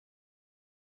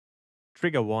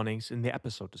Trigger warnings in the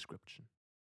episode description.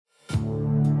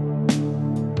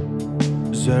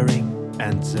 Soering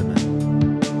and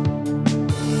Simmen.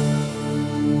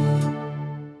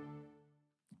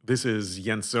 This is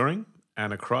Jens Soering,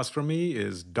 and across from me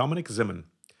is Dominik Simmen,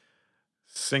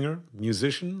 singer,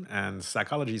 musician, and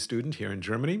psychology student here in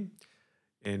Germany.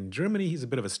 In Germany, he's a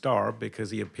bit of a star because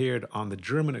he appeared on the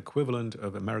German equivalent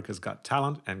of America's Got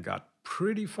Talent and got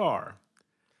pretty far.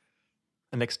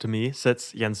 And next to me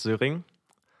sits Jens Soering.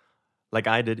 Like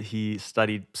I did, he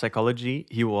studied psychology.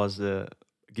 He was a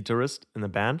guitarist in a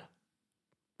band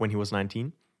when he was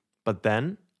 19. But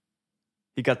then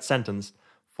he got sentenced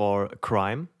for a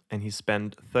crime and he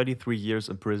spent 33 years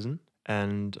in prison.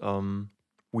 And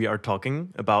we are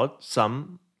talking about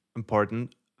some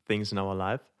important things in our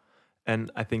life.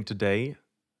 And I think today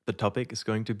the topic is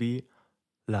going to be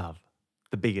love,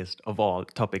 the biggest of all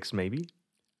topics, maybe.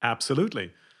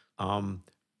 Absolutely.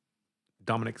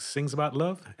 Dominik sings about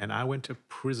love, and I went to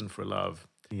prison for love.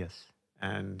 Yes.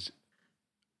 And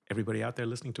everybody out there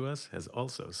listening to us has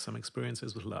also some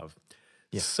experiences with love.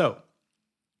 Yeah. So,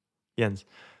 Jens,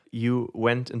 you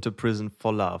went into prison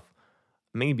for love.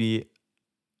 Maybe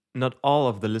not all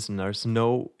of the listeners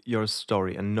know your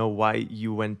story and know why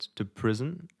you went to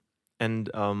prison.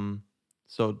 And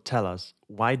so tell us,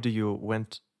 why do you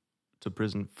went to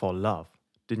prison for love?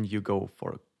 Didn't you go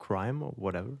for a crime or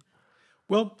whatever?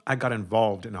 well, I got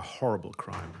involved in a horrible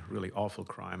crime, really awful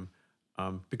crime,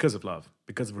 because of love,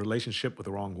 because of a relationship with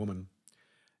the wrong woman.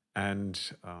 And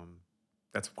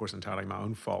that's, of course, entirely my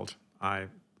own fault. I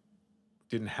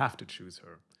didn't have to choose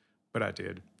her, but I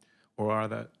did. Or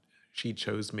rather, she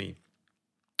chose me.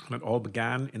 And it all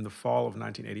began in the fall of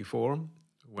 1984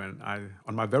 when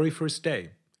on my very first day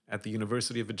at the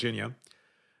University of Virginia,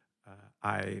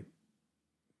 I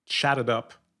chatted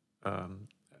up a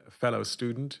fellow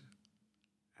student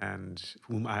and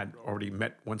whom I had already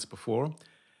met once before.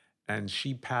 And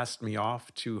she passed me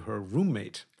off to her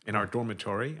roommate in our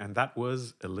dormitory, and that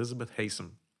was Elizabeth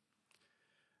Haysom.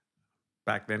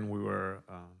 Back then, we were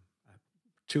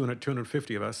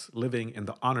 250 of us living in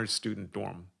the honors student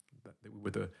dorm.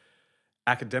 We were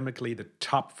academically the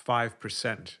top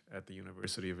 5% at the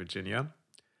University of Virginia.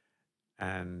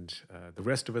 And the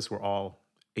rest of us were all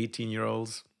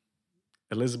 18-year-olds.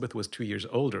 Elizabeth was 2 years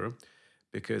older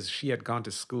because she had gone to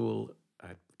school,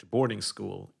 to boarding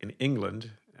school in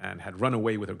England and had run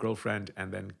away with her girlfriend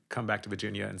and then come back to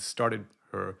Virginia and started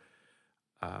her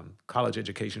college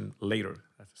education later.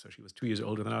 So she was 2 years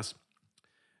older than us.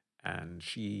 And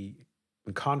she,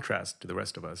 in contrast to the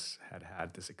rest of us, had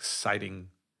had this exciting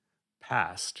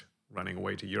past running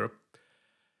away to Europe.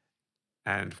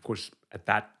 And of course,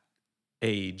 at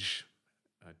age,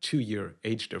 a 2-year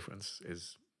age difference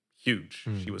is huge.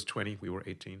 She was 20, we were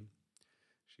 18.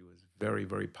 She was very,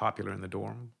 very popular in the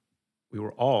dorm. We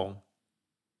were all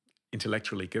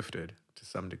intellectually gifted to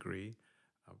some degree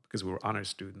because we were honor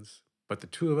students. But the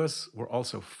two of us were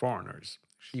also foreigners.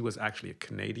 She was actually a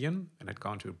Canadian and had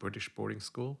gone to a British boarding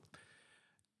school.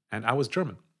 And I was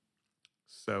German.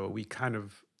 So we kind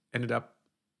of ended up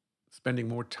spending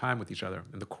more time with each other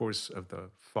in the course of the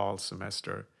fall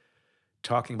semester,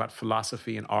 talking about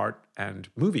philosophy and art and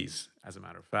movies, as a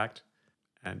matter of fact.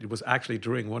 And it was actually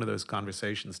during one of those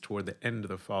conversations toward the end of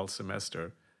the fall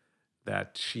semester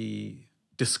that she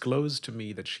disclosed to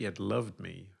me that she had loved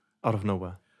me. Out of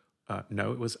nowhere.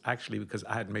 No, it was actually because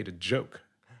I had made a joke.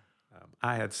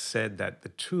 I had said that the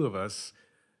two of us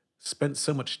spent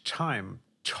so much time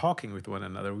talking with one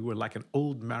another. We were like an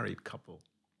old married couple.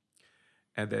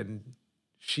 And then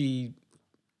she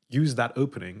used that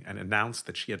opening and announced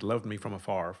that she had loved me from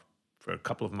afar for a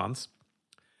couple of months.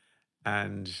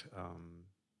 And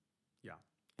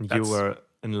And you were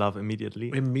in love immediately?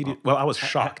 Well, I was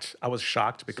shocked. I was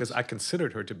shocked because I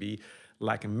considered her to be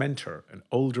like a mentor, an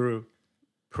older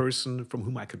person from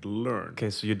whom I could learn. Okay,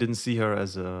 so you didn't see her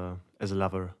as a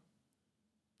lover?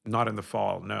 Not in the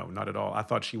fall, no, not at all. I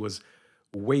thought she was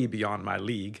way beyond my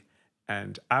league,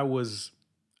 and I was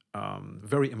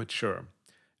very immature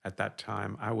at that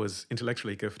time. I was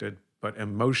intellectually gifted, but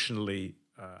emotionally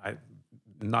I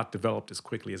not developed as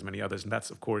quickly as many others, and that's,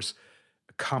 of course,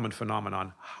 a common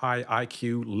phenomenon. High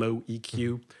IQ, low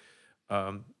EQ.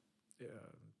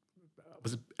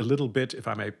 Was a little bit, if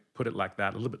I may put it like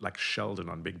that, a little bit like Sheldon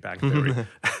on Big Bang Theory.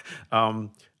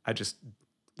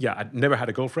 I'd never had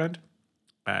a girlfriend.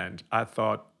 And I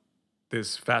thought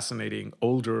this fascinating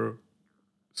older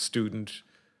student,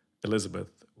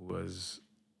 Elizabeth, was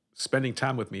spending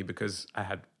time with me because I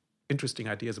had interesting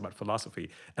ideas about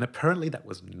philosophy. And apparently that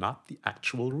was not the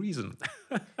actual reason.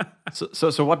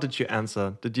 So what did you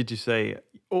answer? Did you say,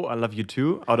 "Oh, I love you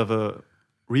too," out of a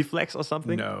reflex or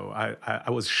something? No, I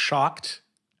was shocked,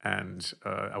 and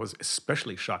I was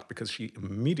especially shocked because she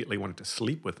immediately wanted to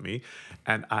sleep with me,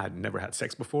 and I had never had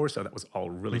sex before, so that was all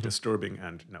really Mhm. disturbing.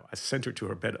 And no, I sent her to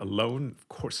her bed alone. Of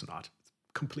course not. It's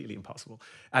completely impossible.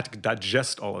 I had to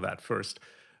digest all of that first.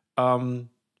 Um,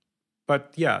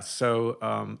 but yeah, so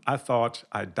I thought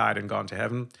I died and gone to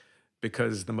heaven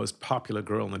because the most popular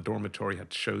girl in the dormitory had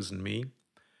chosen me,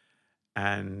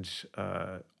 and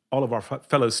all of our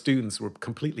fellow students were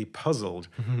completely puzzled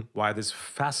Mhm. why this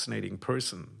fascinating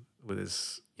person with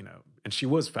this, and she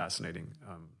was fascinating,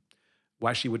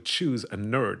 why she would choose a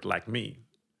nerd like me.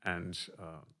 And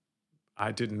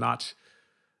I did not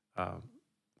uh,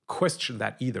 question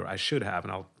that either. I should have,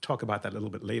 and I'll talk about that a little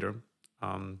bit later.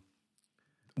 Um,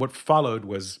 what followed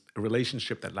was a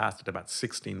relationship that lasted about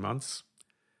 16 months,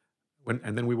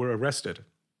 and then we were arrested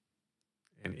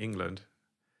in England.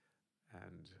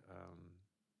 And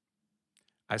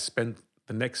I spent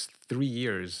the next 3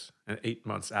 years and 8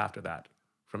 months after that,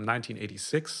 from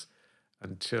 1986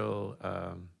 until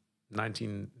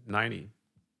 1990,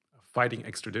 fighting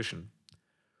extradition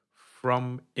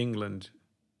from England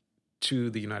to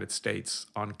the United States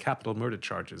on capital murder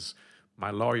charges.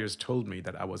 My lawyers told me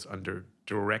that I was under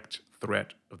direct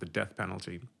threat of the death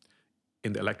penalty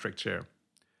in the electric chair,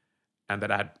 and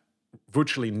that I had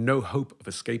virtually no hope of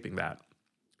escaping that.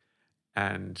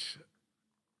 And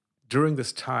during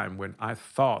this time when I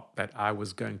thought that I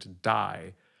was going to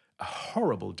die a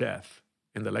horrible death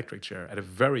in the electric chair at a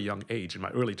very young age, in my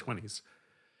early 20s,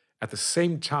 at the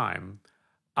same time,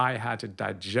 I had to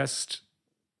digest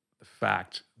the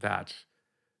fact that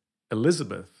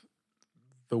Elizabeth,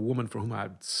 the woman for whom I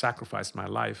had sacrificed my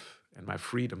life and my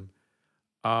freedom,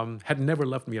 had never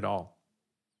loved me at all.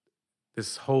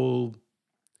 This whole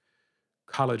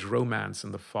college romance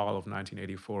in the fall of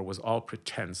 1984 was all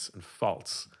pretense and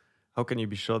false. How can you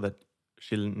be sure that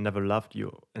she never loved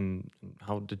you? And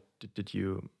how did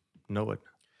you know it?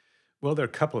 Well, there are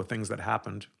a couple of things that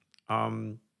happened.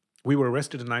 We were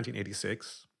arrested in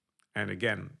 1986, and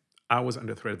again, I was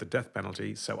under threat of the death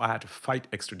penalty, so I had to fight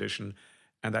extradition,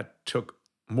 and that took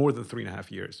more than 3.5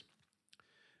 years.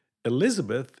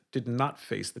 Elizabeth did not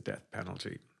face the death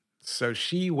penalty, so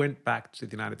she went back to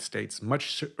the United States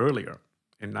much earlier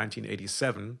in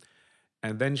 1987,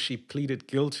 and then she pleaded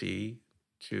guilty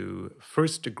to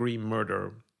first-degree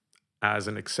murder as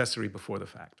an accessory before the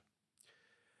fact.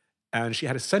 And she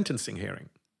had a sentencing hearing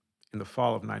in the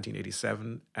fall of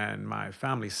 1987, and my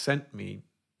family sent me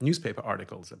newspaper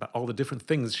articles about all the different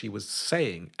things she was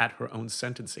saying at her own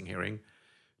sentencing hearing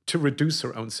to reduce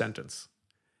her own sentence.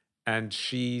 And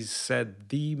she said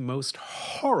the most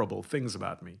horrible things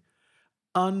about me,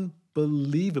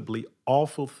 unbelievably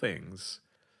awful things.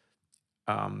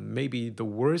 Maybe the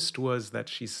worst was that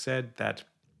she said that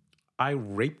I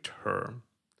raped her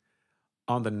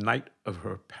on the night of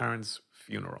her parents'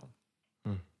 funeral.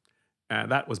 Mm.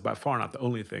 And that was by far not the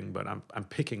only thing, but I'm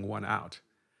picking one out.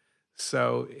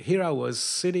 So here I was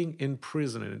sitting in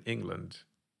prison in England,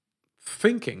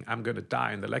 thinking I'm going to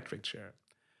die in the electric chair.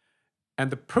 And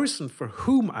the person for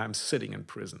whom I'm sitting in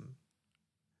prison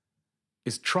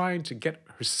is trying to get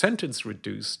her sentence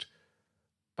reduced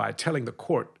by telling the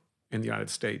court in the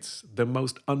United States the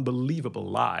most unbelievable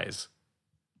lies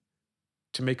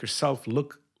to make herself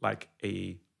look like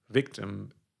a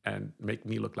victim and make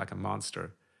me look like a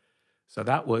monster. So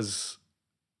that was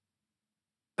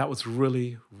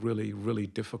really, really, really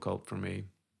difficult for me.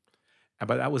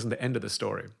 But that wasn't the end of the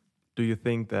story. Do you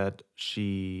think that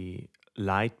she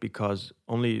lied because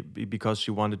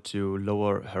she wanted to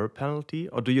lower her penalty,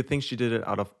 or do you think she did it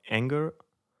out of anger?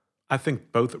 I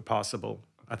think both are possible.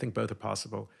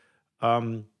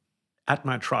 At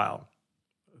my trial,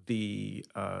 the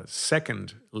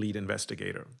second lead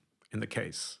investigator in the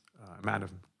case, a man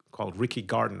called Ricky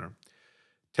Gardner,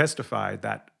 testified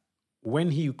that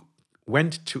when he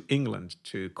went to England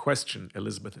to question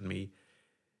Elizabeth and me,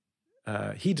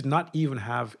 he did not even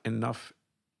have enough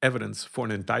evidence for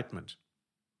an indictment,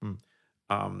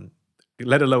 Mm.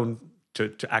 let alone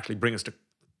to actually bring us to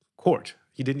court.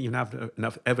 He didn't even have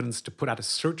enough evidence to put out a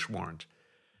search warrant.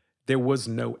 There was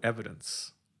no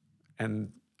evidence.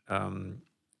 And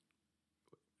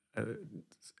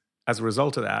as a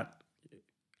result of that,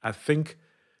 I think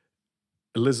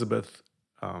Elizabeth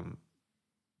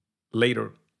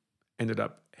later ended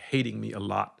up hating me a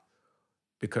lot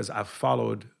because I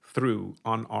followed through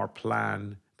on our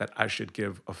plan that I should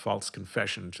give a false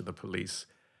confession to the police.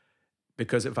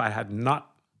 Because if I had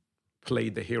not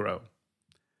played the hero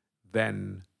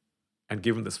then and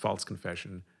given this false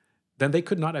confession, then they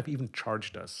could not have even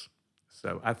charged us.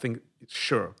 So I think,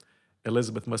 sure,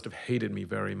 Elizabeth must have hated me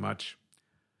very much.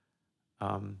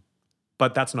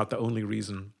 But that's not the only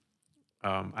reason.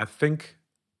 I think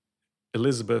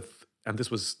Elizabeth, and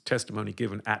this was testimony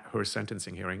given at her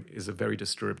sentencing hearing, is a very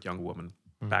disturbed young woman.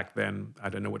 Back then, I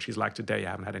don't know what she's like today.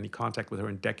 I haven't had any contact with her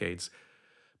in decades.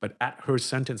 But at her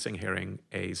sentencing hearing,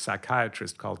 a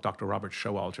psychiatrist called Dr. Robert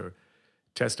Showalter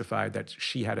testified that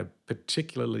she had a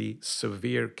particularly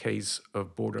severe case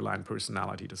of borderline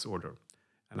personality disorder.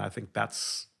 And I think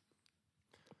that's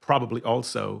probably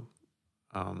also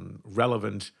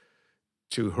relevant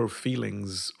to her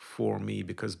feelings for me,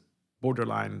 because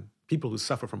people who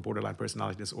suffer from borderline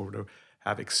personality disorder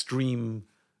have extreme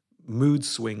mood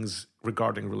swings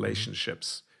regarding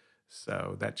relationships.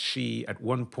 So that she at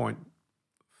one point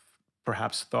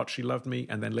perhaps thought she loved me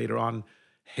and then later on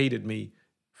hated me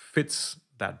fits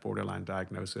that borderline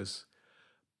diagnosis.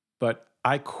 But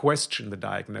I question the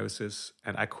diagnosis,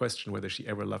 and I question whether she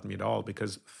ever loved me at all,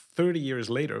 because 30 years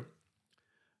later,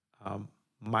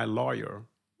 my lawyer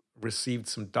received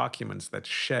some documents that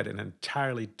shed an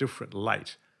entirely different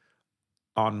light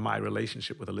on my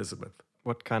relationship with Elizabeth.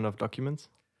 What kind of documents?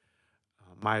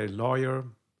 My lawyer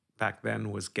back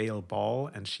then was Gail Ball,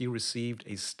 and she received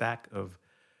a stack of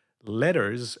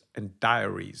letters and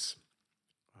diaries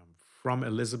from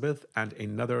Elizabeth and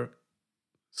another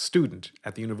student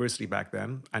at the university back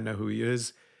then. I know who he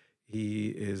is. He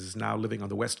is now living on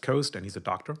the West Coast, and he's a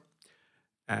doctor.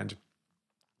 And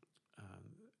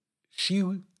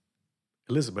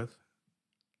Elizabeth,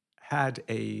 had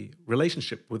a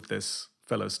relationship with this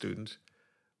fellow student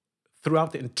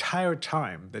throughout the entire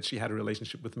time that she had a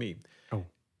relationship with me. Oh.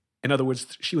 In other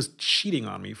words, she was cheating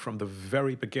on me from the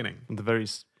very beginning.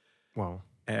 Wow.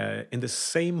 In the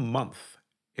same month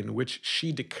in which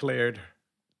she declared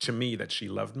to me that she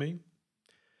loved me,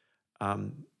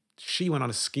 she went on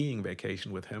a skiing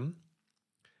vacation with him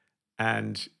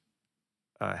and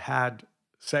had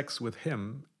sex with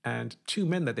him and two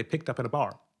men that they picked up in a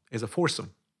bar as a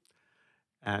foursome.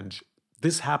 And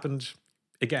this happened,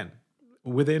 again,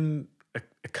 within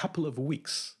a couple of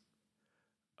weeks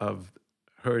of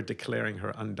her declaring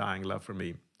her undying love for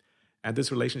me. And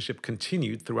this relationship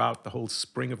continued throughout the whole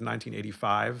spring of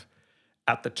 1985,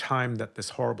 at the time that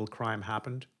this horrible crime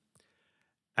happened.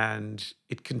 And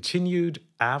it continued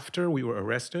after we were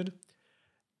arrested.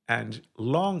 And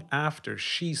long after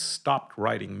she stopped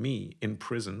writing me in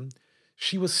prison,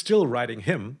 she was still writing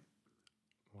him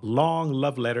long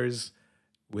love letters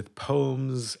with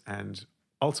poems and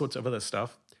all sorts of other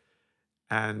stuff.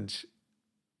 And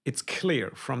it's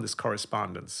clear from this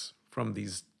correspondence, from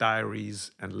these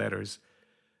diaries and letters,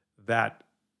 that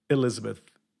Elizabeth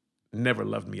never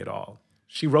loved me at all.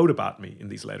 She wrote about me in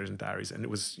these letters and diaries, and it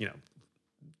was,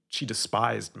 she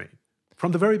despised me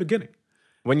from the very beginning.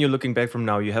 When you're looking back from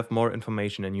now, you have more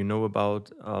information and you know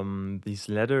about these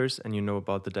letters and you know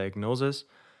about the diagnosis.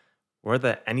 Were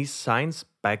there any signs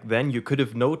back then you could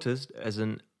have noticed as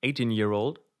an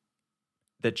 18-year-old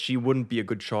that she wouldn't be a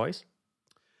good choice?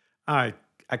 I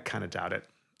kind of doubt it,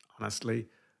 honestly.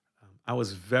 I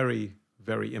was very,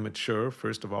 very immature,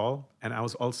 first of all, and I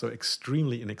was also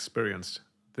extremely inexperienced.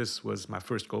 This was my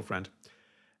first girlfriend,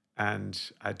 and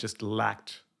I just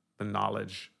lacked the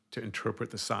knowledge to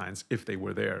interpret the signs if they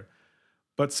were there.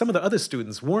 But some of the other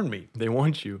students warned me. They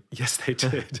warned you? Yes, they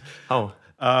did. How?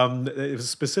 It was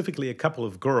specifically a couple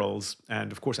of girls,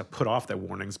 and of course I put off their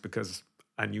warnings because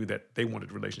I knew that they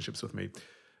wanted relationships with me.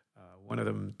 One of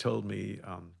them told me,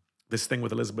 this thing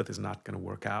with Elizabeth is not going to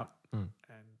work out. And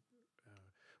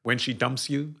when she dumps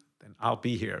you, then I'll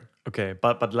be here. Okay,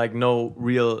 but like no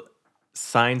real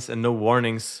signs and no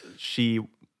warnings she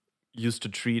used to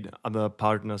treat other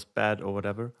partners bad or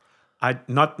whatever?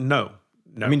 No.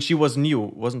 I mean, she was new,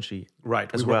 wasn't she? Right.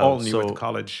 As we were well, all new so at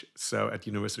college, so at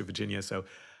University of Virginia. So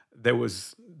there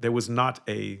was not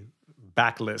a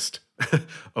backlist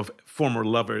of former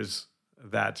lovers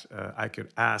that I could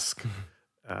ask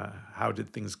how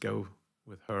did things go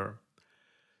with her.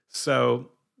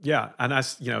 So yeah, and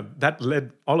that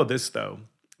led all of this though.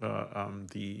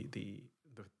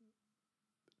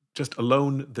 Just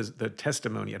alone the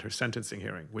testimony at her sentencing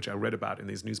hearing, which I read about in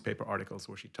these newspaper articles,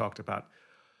 where she talked about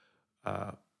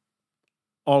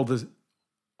all the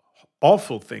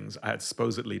awful things I had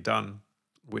supposedly done,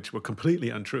 which were completely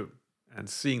untrue, and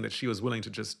seeing that she was willing to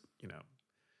just,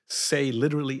 say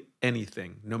literally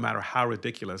anything, no matter how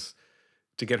ridiculous,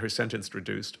 to get her sentence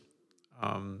reduced,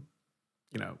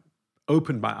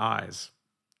 opened my eyes.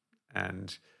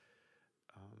 And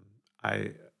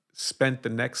I spent the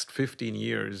next 15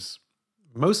 years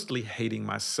mostly hating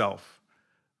myself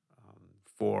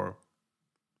for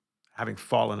having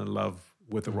fallen in love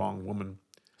with the wrong woman.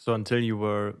 So until you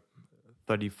were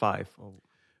 35?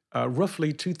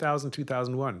 Roughly 2000,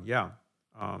 2001, yeah.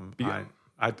 Um, Yeah.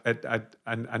 I,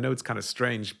 I know it's kind of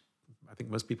strange. I think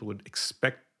most people would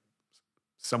expect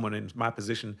someone in my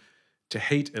position to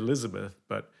hate Elizabeth,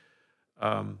 but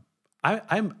um,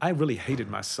 I really hated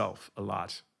myself a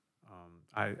lot.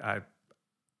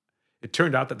 It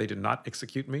turned out that they did not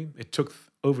execute me. It took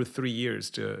over 3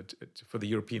 years for the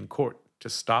European court to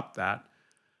stop that.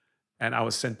 And I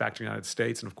was sent back to the United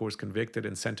States and, of course, convicted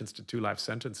and sentenced to 2 life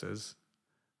sentences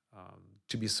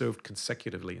to be served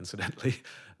consecutively, incidentally,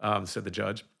 said the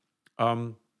judge.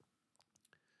 Um,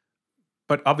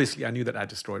 but obviously, I knew that I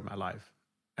destroyed my life.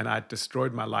 And I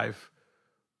destroyed my life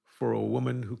for a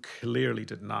woman who clearly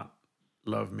did not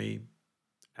love me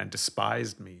and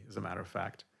despised me, as a matter of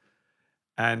fact.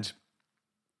 And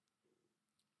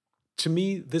to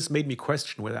me, this made me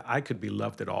question whether I could be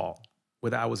loved at all,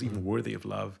 whether I was even Mm. worthy of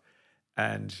love.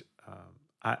 And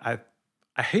I, I,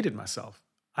 I hated myself.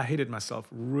 I hated myself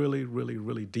really, really,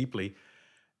 really deeply.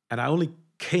 And I only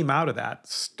came out of that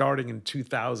starting in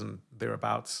 2000,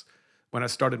 thereabouts, when I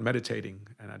started meditating.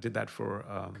 And I did that for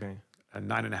Okay.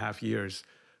 9.5 years.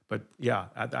 But yeah,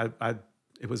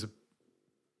 it was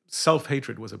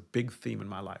self-hatred was a big theme in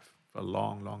my life for a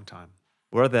long, long time.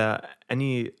 Were there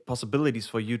any possibilities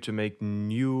for you to make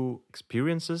new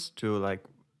experiences to like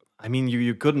I mean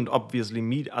you couldn't obviously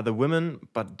meet other women,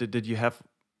 but did you have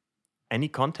any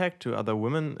contact to other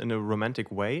women in a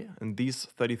romantic way in these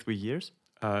 33 years?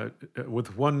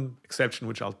 With one exception,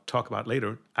 which I'll talk about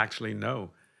later, actually,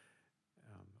 no.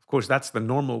 Of course, that's the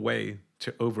normal way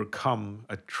to overcome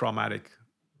a traumatic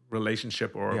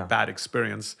relationship or a Yeah. bad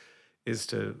experience is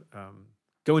to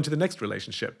go into the next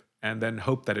relationship and then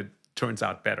hope that it turns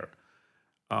out better.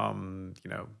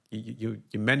 You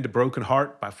mend a broken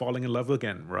heart by falling in love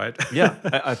again, right? Yeah,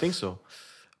 I think so.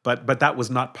 But that was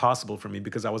not possible for me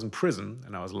because I was in prison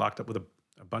and I was locked up with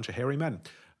a bunch of hairy men,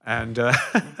 and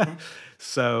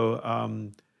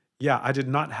so yeah, I did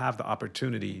not have the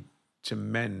opportunity to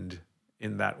mend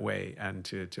in that way and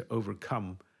to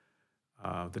overcome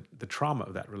the trauma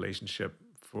of that relationship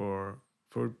for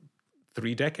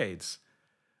 3 decades.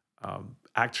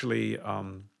 Actually,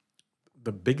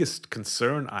 the biggest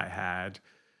concern I had,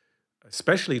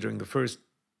 especially during the first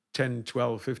 10,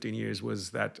 12, 15 years, was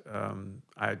that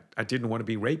I didn't want to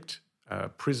be raped.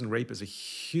 Prison rape is a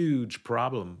huge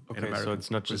problem in Okay, so American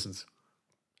it's not just prisons.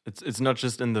 it's not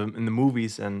just in the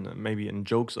movies and maybe in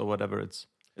jokes or whatever.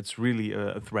 It's really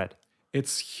a threat.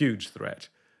 It's huge threat.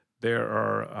 There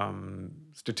are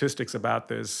statistics about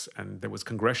this, and there was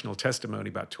congressional testimony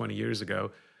about 20 years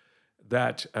ago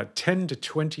that 10 to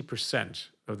 20%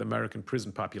 of the American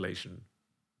prison population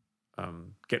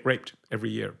get raped every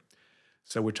year.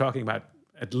 So we're talking about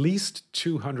at least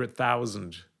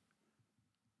 200,000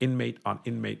 inmate on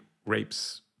inmate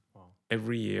rapes Wow.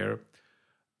 every year.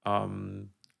 And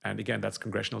again, that's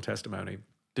congressional testimony.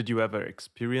 Did you ever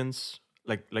experience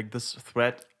like this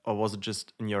threat, or was it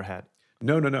just in your head?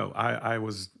 No, no, no. I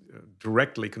was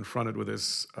directly confronted with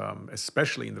this,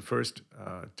 especially in the first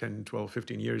 10, 12,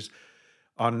 15 years.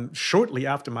 Shortly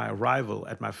after my arrival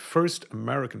at my first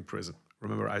American prison,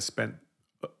 remember, I spent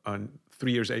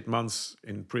 3 years, 8 months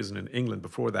in prison in England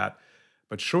before that.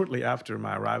 But shortly after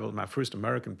my arrival at my first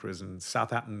American prison,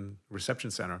 Southampton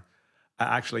Reception Center, I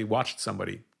actually watched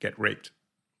somebody get raped.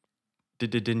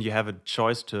 Didn't you have a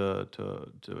choice to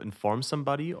inform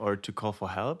somebody or to call for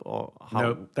help, or how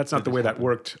No, that's not did the it way that happen?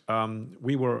 worked.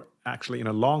 We were actually in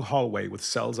a long hallway with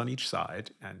cells on each side,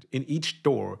 and in each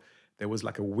door there was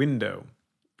like a window,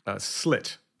 a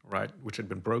slit, right, which had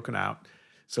been broken out,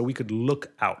 so we could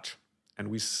look out. And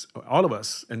all of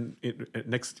us, and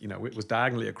next, it was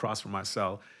diagonally across from my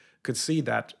cell, could see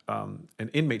that an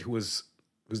inmate whose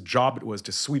job it was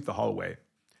to sweep the hallway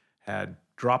had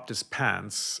dropped his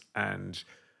pants and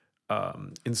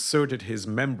inserted his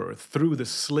member through the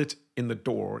slit in the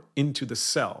door into the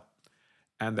cell.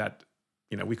 And that,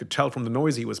 we could tell from the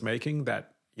noise he was making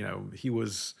that, he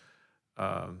was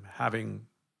having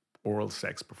oral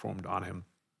sex performed on him.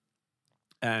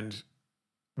 And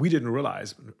we didn't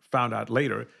realize, found out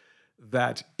later,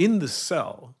 that in the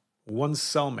cell, one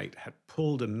cellmate had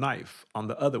pulled a knife on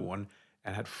the other one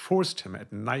and had forced him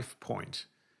at knife point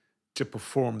to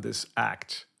perform this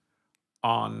act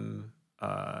on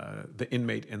the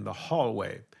inmate in the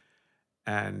hallway.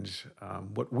 And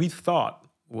what we thought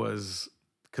was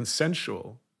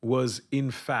consensual was, in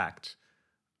fact,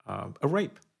 a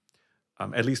rape,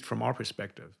 at least from our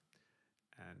perspective.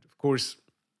 And of course,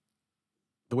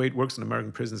 the way it works in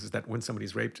American prisons is that when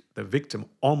somebody's raped, the victim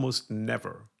almost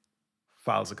never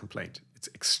files a complaint. It's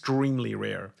extremely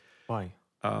rare. Why?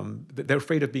 They're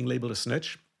afraid of being labeled a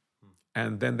snitch,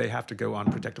 and then they have to go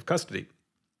on protective custody.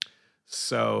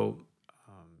 So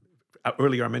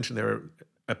earlier I mentioned there are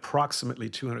approximately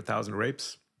 200,000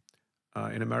 rapes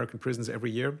in American prisons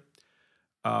every year.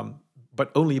 But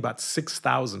only about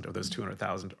 6,000 of those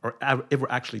 200,000 are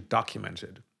ever actually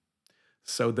documented.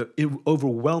 So the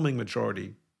overwhelming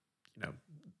majority,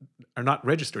 are not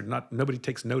registered. Nobody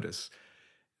takes notice.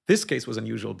 This case was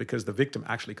unusual because the victim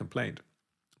actually complained.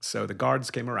 So the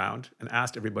guards came around and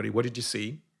asked everybody, "What did you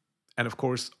see?" And of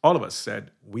course, all of us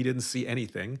said we didn't see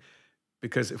anything,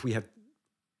 because if we had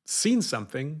seen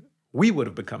something, we would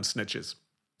have become snitches.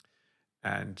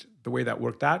 And the way that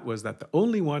worked out was that the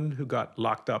only one who got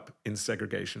locked up in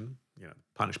segregation,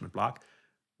 punishment block,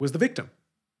 was the victim,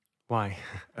 Why?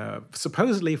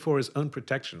 supposedly for his own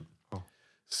protection. Oh.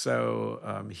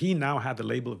 So he now had the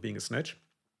label of being a snitch,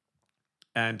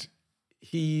 and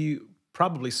he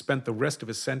probably spent the rest of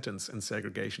his sentence in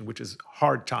segregation, which is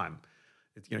hard time.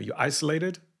 You're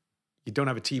isolated, you don't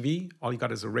have a TV, all you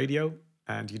got is a radio,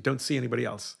 and you don't see anybody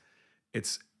else.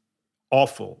 It's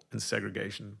awful in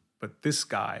segregation. But this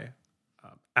guy,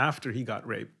 after he got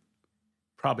raped,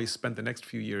 probably spent the next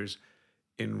few years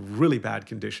in really bad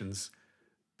conditions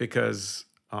because,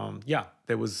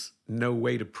 there was no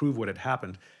way to prove what had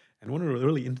happened. And one of the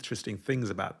really interesting things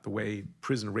about the way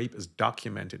prison rape is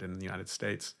documented in the United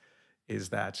States is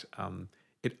that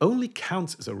it only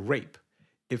counts as a rape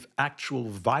if actual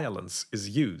violence is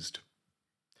used.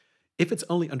 If it's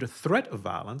only under threat of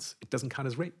violence, it doesn't count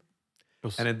as rape.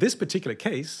 Yes. And in this particular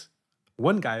case,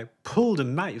 one guy pulled a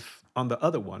knife on the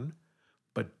other one,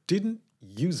 but didn't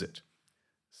use it.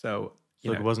 So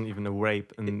it wasn't even a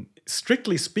rape. And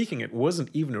strictly speaking, it wasn't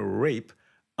even a rape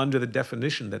under the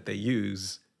definition that they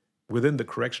use within the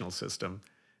correctional system,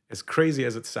 as crazy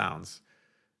as it sounds.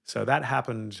 So that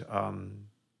happened,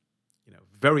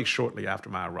 very shortly after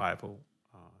my arrival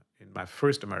in my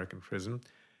first American prison.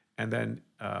 And then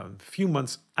a few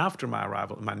months after my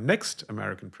arrival in my next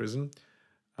American prison,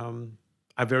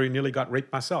 I very nearly got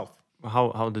raped myself.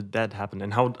 how did that happen?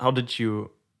 And how did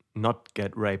you not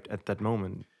get raped at that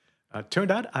moment?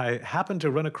 Turned out I happened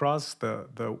to run across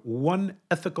the one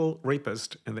ethical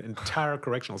rapist in the entire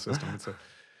correctional system. It's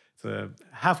a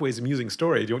halfway amusing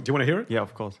story. Do you want to hear it? Yeah,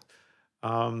 of course.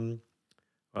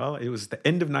 Well, it was the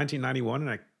end of 1991, and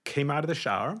I came out of the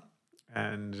shower,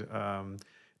 and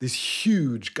this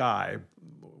huge guy,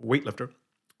 weightlifter,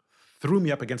 threw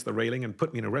me up against the railing and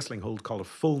put me in a wrestling hold called a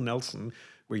full Nelson,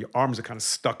 where your arms are kind of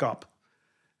stuck up.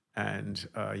 And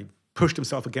he pushed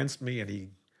himself against me, and he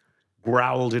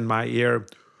growled in my ear,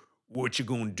 "What you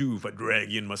gonna do if I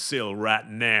drag you in my cell right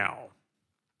now?"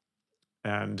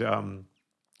 And I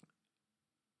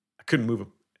couldn't move.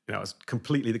 I was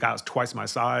the guy was twice my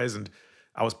size, and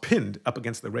I was pinned up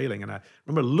against the railing. And I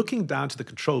remember looking down to the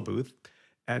control booth,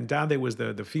 and down there was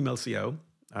the female CO,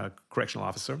 correctional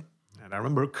officer. And I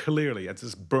remember clearly, it's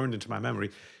just burned into my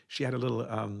memory. She had a little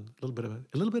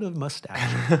bit of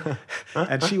mustache,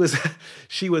 and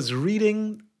she was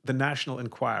reading the National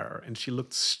Enquirer, and she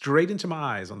looked straight into my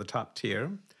eyes on the top tier,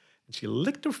 and she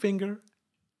licked her finger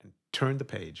and turned the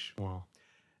page. Wow.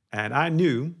 And I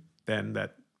knew then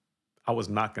that I was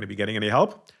not going to be getting any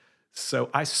help, so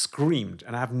I screamed,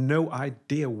 and I have no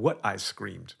idea what I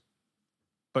screamed.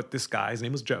 But this guy, his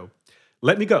name was Joe,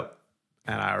 let me go,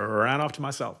 and I ran off to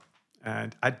myself.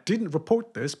 And I didn't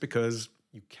report this because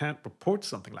you can't report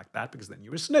something like that because then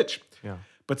you're a snitch. Yeah.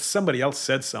 But somebody else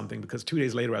said something because 2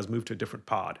 days later I was moved to a different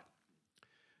pod.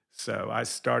 So I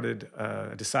decided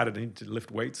I needed to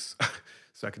lift weights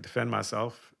so I could defend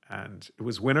myself. And it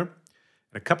was winter. And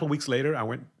a couple of weeks later, I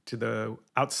went to the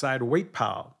outside weight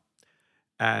pile.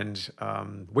 And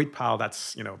weight pile,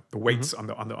 that's, the weights on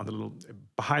the little,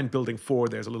 behind building 4,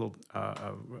 there's a little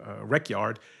rec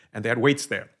yard, and they had weights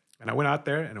there. And I went out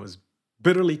there, and it was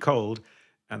bitterly cold,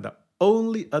 and the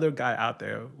only other guy out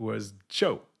there was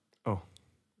Joe. Oh.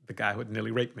 The guy who had nearly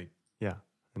raped me. Yeah.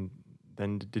 And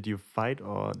then did you fight,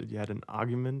 or did you had an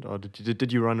argument, or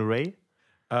did you run away?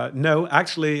 No,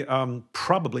 actually,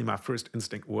 probably my first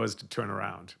instinct was to turn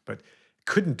around, but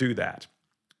couldn't do that.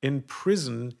 In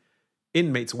prison,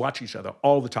 inmates watch each other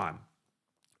all the time.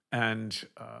 And,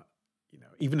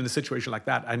 even in a situation like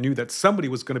that, I knew that somebody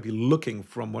was going to be looking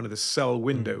from one of the cell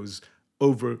windows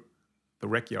over the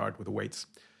rec yard with the weights.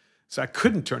 So I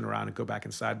couldn't turn around and go back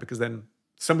inside because then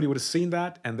somebody would have seen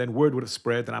that, and then word would have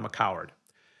spread that I'm a coward.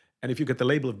 And if you get the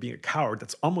label of being a coward,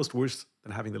 that's almost worse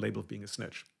than having the label of being a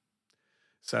snitch.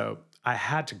 So I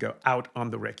had to go out on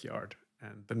the rec yard.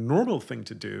 And the normal thing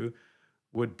to do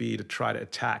would be to try to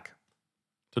attack.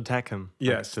 To attack him?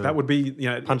 Yes, that would be,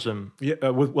 punch him? Yeah,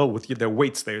 with their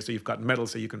weights there, so you've got metal,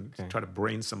 so you can try to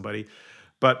brain somebody.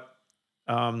 But,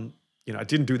 I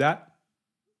didn't do that.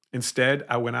 Instead,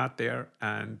 I went out there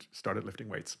and started lifting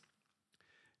weights.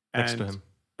 Next to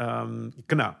and him.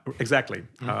 genau, exactly,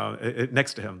 Mm.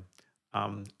 next to him.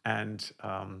 And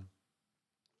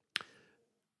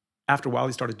after a while,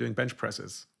 he started doing bench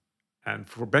presses. And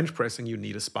for bench pressing, you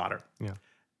need a spotter. Yeah.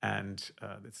 And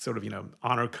it's sort of,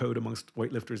 honor code amongst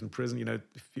weightlifters in prison.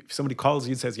 If somebody calls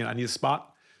you and says, I need a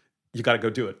spot, you got to go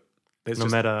do it. There's No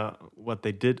just matter what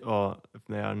they did or if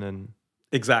they are in an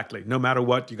exactly, no matter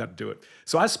what, you got to do it.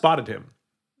 So I spotted him.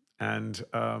 And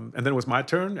then it was my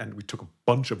turn, and we took a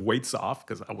bunch of weights off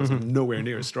because I was nowhere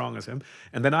near as strong as him.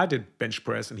 And then I did bench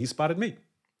press, and he spotted me.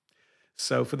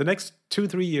 So for the next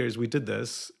 2-3 years, we did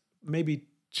this maybe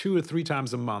 2 or 3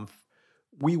 times a month.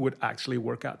 We would actually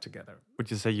work out together.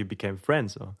 Would you say you became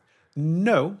friends or?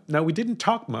 No, we didn't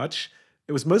talk much.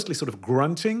 It was mostly sort of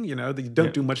grunting, that you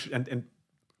don't do much. And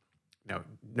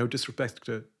no disrespect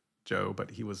to Joe,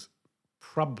 but he was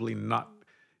probably not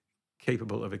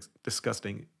capable of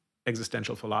discussing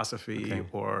existential philosophy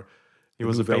or He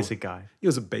was a basic guy. He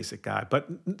was a basic guy, but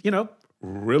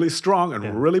really strong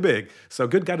and really big. So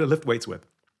good guy to lift weights with.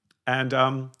 And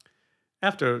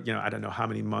after I don't know how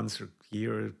many months or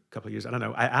year or a couple of years, I don't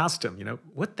know. I asked him,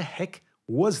 what the heck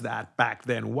was that back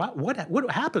then?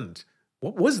 What happened?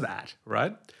 What was that,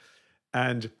 right?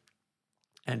 And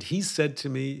he said to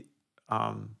me,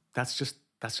 that's just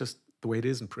the way it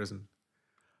is in prison.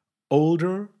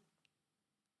 Older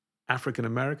African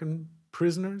American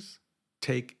prisoners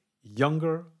take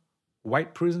younger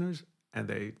white prisoners and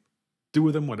they do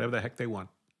with them whatever the heck they want.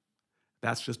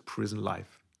 That's just prison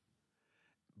life.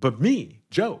 But me,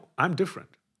 Joe, I'm different.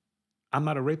 I'm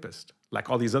not a rapist like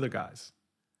all these other guys.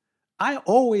 I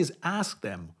always ask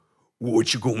them,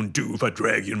 what you gonna do if I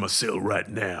drag you in my cell right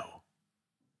now?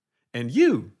 And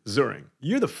you, Soering,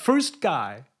 you're the first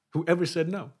guy who ever said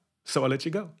no. So I let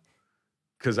you go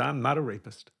because I'm not a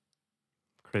rapist.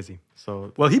 Crazy.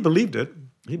 So Well, he believed it.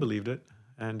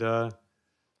 And I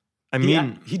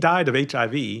mean, he died of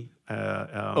HIV in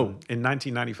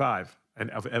 1995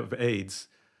 and of AIDS.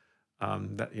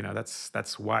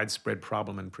 That's widespread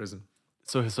problem in prison.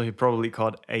 so he probably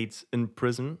caught AIDS in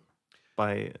prison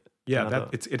by another.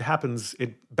 It happens.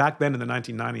 Back then in the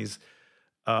 1990s,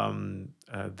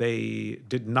 they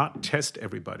did not test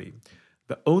everybody.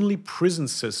 The only prison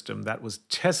system that was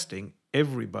testing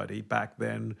everybody back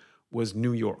then was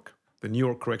New York. The New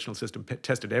York correctional system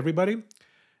tested everybody,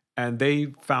 and they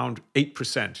found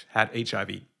 8% had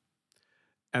HIV.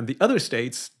 And the other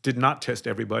states did not test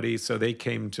everybody, so they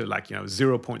came to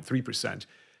 0.3%.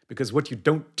 Because what you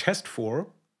don't test for,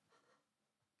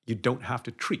 you don't have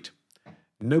to treat.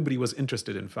 Nobody was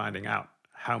interested in finding out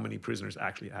how many prisoners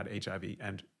actually had HIV,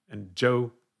 and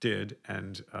Joe did,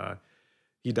 and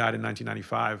he died in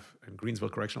 1995 in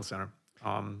Greensville Correctional Center.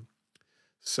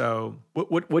 So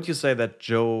Would you say that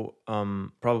Joe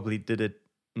probably did it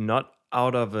not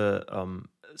out of a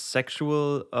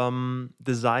sexual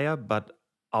desire, but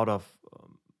out of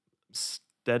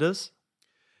status?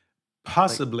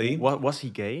 possibly, What was he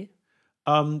gay?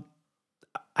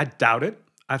 I doubt it.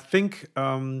 I think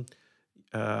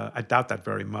I doubt that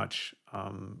very much,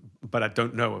 but I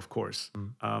don't know, of course.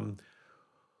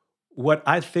 What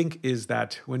I think is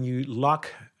that when you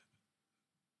lock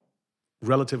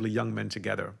relatively young men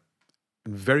together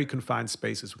in very confined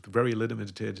spaces with very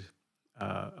limited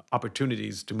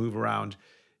opportunities to move around,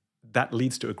 that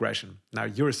leads to aggression. Now,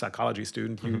 you're a psychology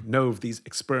student. You know of these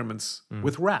experiments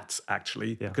with rats,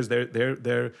 actually, because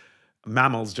they're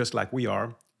mammals just like we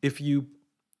are. If you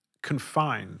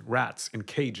confine rats in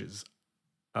cages,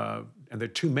 and there are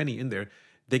too many in there,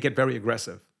 they get very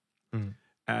aggressive.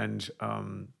 And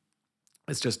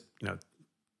it's just,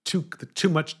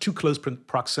 too close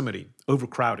proximity,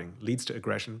 overcrowding leads to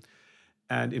aggression.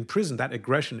 And in prison, that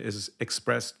aggression is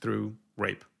expressed through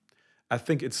rape. I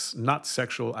think it's not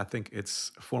sexual. I think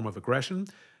it's a form of aggression.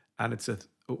 And it's a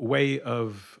way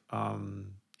of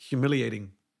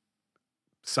humiliating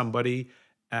somebody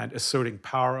and asserting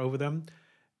power over them.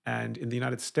 And in the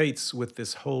United States, with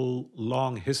this whole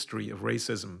long history of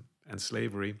racism and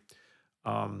slavery,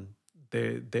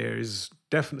 there's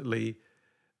definitely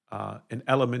an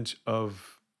element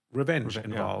of revenge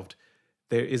involved.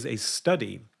 There is a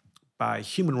study by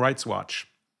Human Rights Watch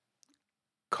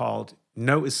called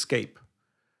No Escape,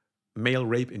 Male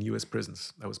Rape in U.S.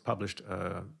 Prisons. That was published,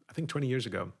 I think 20 years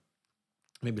ago,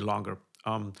 maybe longer.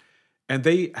 And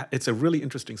it's a really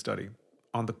interesting study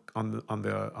on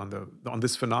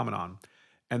this phenomenon.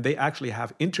 And they actually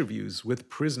have interviews with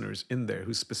prisoners in there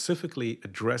who specifically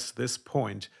address this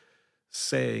point,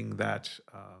 saying that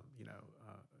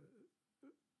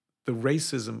the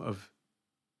racism of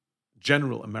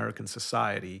general American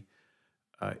society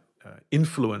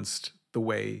influenced the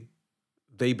way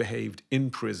they behaved in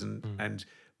prison and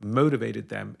motivated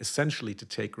them essentially to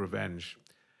take revenge.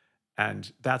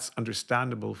 And that's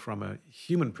understandable from a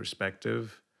human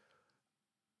perspective.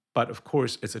 But of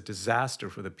course, it's a disaster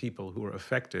for the people who are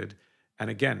affected. And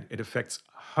again, it affects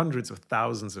hundreds of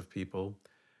thousands of people.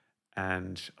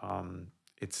 And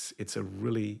it's a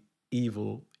really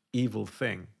evil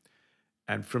thing.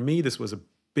 And for me, this was a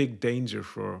big danger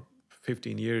for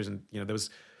 15 years. And there was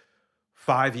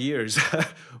 5 years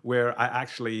where I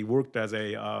actually worked as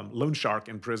a loan shark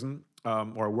in prison,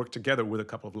 or worked together with a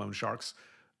couple of loan sharks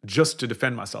just to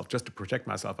defend myself, just to protect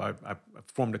myself. I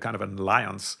formed a kind of an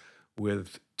alliance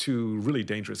with two really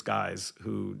dangerous guys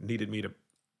who needed me to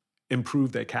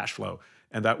improve their cash flow.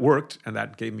 And that worked, and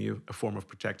that gave me a form of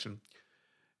protection.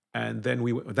 And then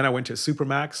I went to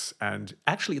Supermax, and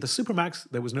actually at the Supermax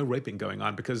there was no raping going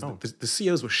on because the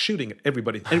COs were shooting at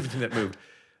everybody, everything that moved.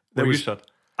 Were you shot?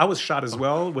 I was shot as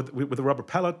well with a rubber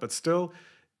pellet, but still,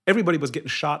 everybody was getting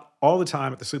shot all the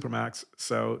time at the Supermax.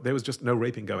 So there was just no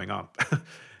raping going on.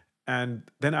 And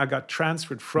then I got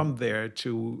transferred from there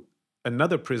to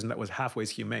another prison that was halfway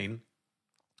humane.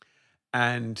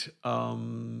 And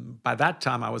by that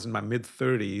time, I was in my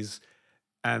mid-30s.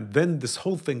 And then this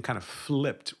whole thing kind of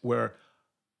flipped where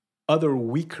other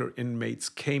weaker inmates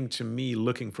came to me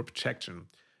looking for protection.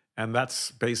 And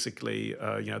that's basically,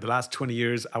 the last 20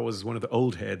 years, I was one of the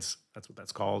old heads. That's what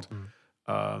that's called.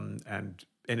 And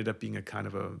ended up being a kind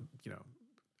of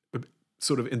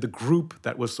sort of in the group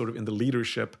that was sort of in the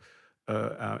leadership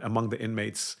among the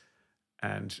inmates.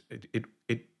 And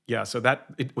so that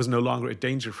it was no longer a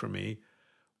danger for me.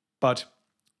 But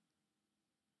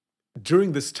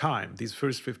during this time, these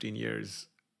first 15 years,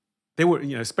 they were,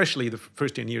 especially the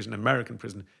first 10 years in American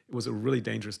prison, it was a really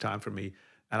dangerous time for me.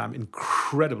 And I'm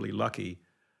incredibly lucky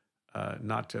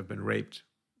not to have been raped.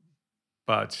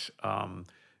 But,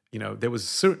 there was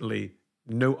certainly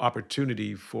no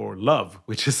opportunity for love,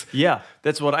 which is... Yeah,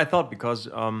 that's what I thought, because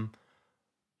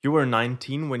you were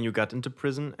 19 when you got into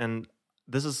prison, and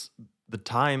this is the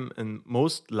time in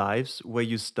most lives where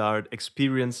you start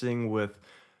experiencing with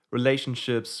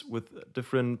relationships, with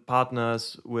different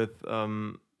partners, with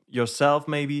yourself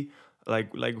maybe,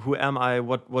 like who am I,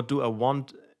 what do I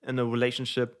want in a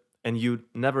relationship, and you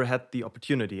never had the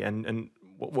opportunity. And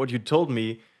what you told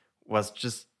me was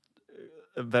just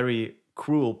a very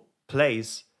cruel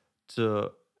place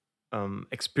to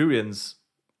experience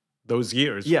those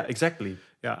years. Yeah, exactly.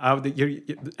 Yeah,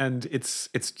 and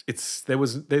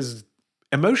there's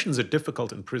emotions are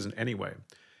difficult in prison anyway.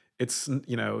 It's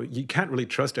you can't really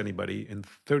trust anybody. In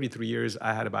 33 years,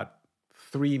 I had about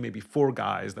 3, maybe 4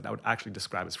 guys that I would actually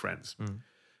describe as friends.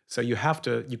 So you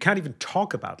can't even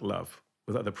talk about love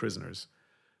with other prisoners,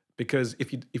 because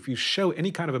if you show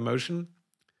any kind of emotion,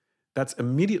 that's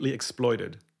immediately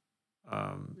exploited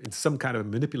in some kind of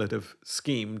manipulative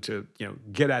scheme to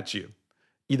get at you,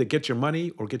 either get your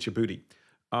money or get your booty.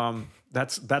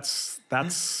 That's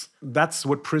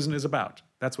what prison is about.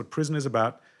 That's what prison is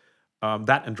about.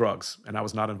 That and drugs, and I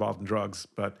was not involved in drugs,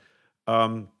 but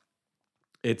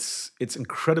it's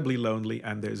incredibly lonely,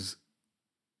 and there's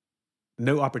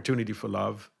no opportunity for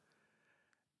love.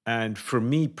 And for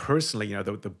me personally,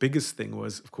 the biggest thing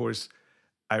was, of course,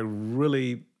 I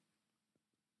really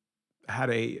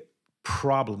had a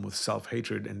problem with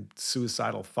self-hatred and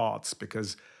suicidal thoughts,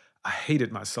 because I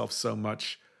hated myself so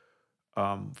much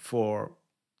for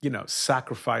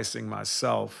sacrificing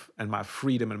myself and my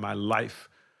freedom and my life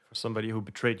For somebody who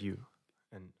betrayed you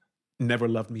and never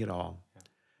loved me at all.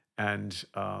 And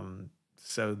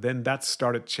so then that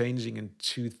started changing in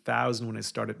 2000 when I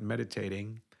started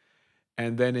meditating.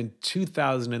 And then in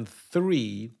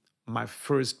 2003, my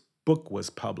first book was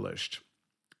published.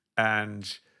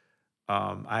 And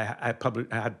I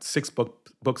had 6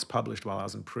 books published while I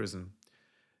was in prison.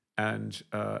 And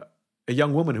a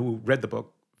young woman who read the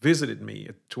book visited me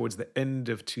towards the end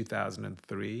of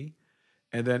 2003.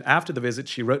 And then after the visit,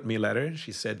 she wrote me a letter.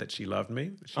 She said that she loved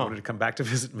me. She wanted to come back to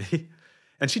visit me.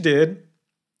 And she did.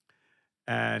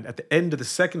 And at the end of the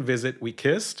second visit, we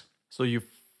kissed. So you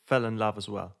fell in love as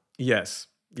well? Yes.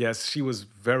 Yes, she was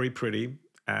very pretty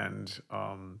and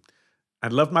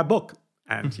loved my book.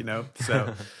 And,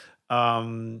 so...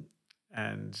 and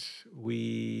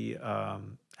we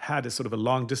had a sort of a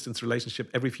long distance relationship.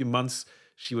 Every few months,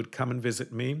 she would come and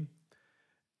visit me.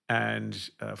 And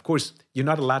of course, you're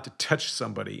not allowed to touch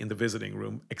somebody in the visiting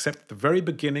room, except at the very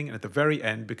beginning and at the very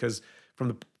end, because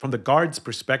from the guard's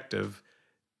perspective,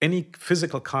 any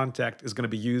physical contact is going to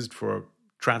be used for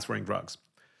transferring drugs.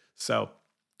 So,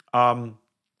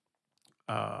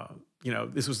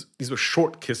 these were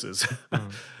short kisses,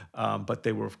 but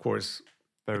they were, of course,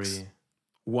 Very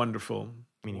wonderful,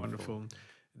 meaningful. wonderful.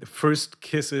 the first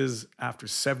kisses after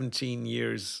 17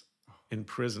 years in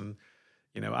prison.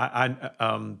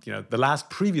 The last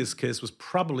previous kiss was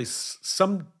probably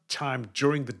sometime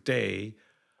during the day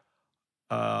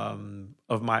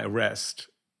of my arrest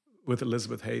with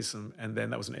Elizabeth Haysom, and then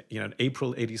that was in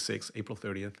April '86, April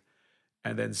 30th,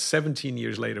 and then 17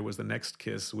 years later was the next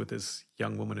kiss with this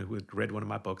young woman who had read one of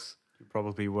my books. You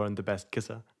probably weren't the best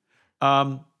kisser.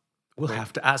 We'll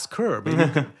have to ask her. Maybe we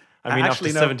can, I mean, actually,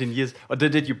 after 17 years, or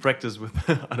did you practice with?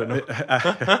 I don't know.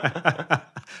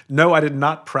 No, I did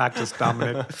not practice,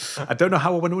 Dominic. I don't know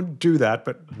how I would do that,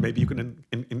 but maybe you can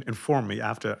inform me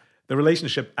after. The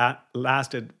relationship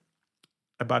lasted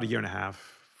about a year and a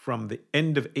half, from the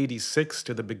end of '86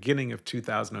 to the beginning of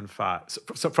 2005.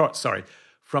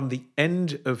 From the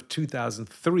end of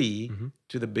 2003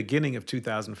 to the beginning of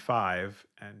 2005.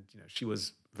 And she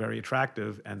was very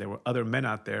attractive, and there were other men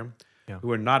out there who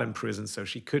were not in prison, so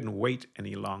she couldn't wait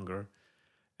any longer.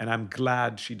 And I'm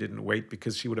glad she didn't wait,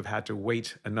 because she would have had to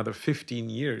wait another 15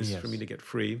 years for me to get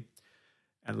free.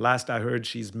 And last I heard,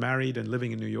 she's married and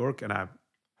living in New York, and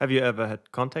Have you ever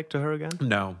had contact to her again?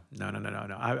 No.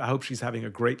 I hope she's having a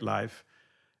great life,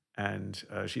 and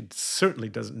she certainly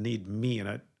doesn't need me in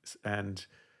it. And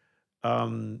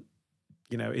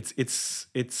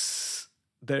it's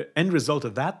the end result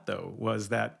of that, though, was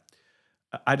that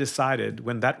I decided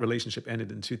when that relationship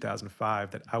ended in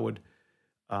 2005 that I would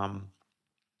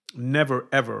never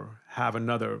ever have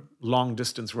another long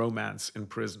distance romance in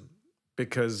prison,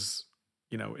 because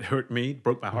it hurt me,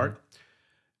 broke my heart.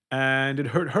 And it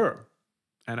hurt her,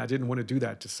 and I didn't want to do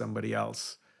that to somebody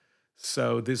else.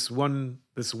 So this one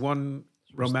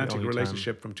romantic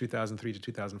relationship from 2003 to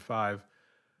 2005,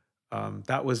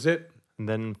 that was it. And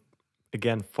then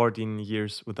again, 14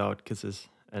 years without kisses.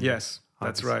 And yes,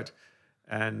 hugs. That's right.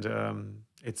 And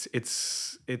it's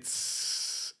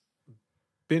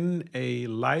been a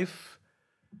life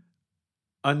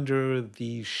under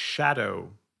the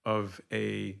shadow of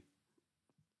a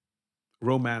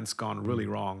romance gone really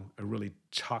wrong, a really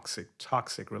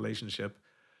toxic relationship,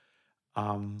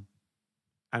 and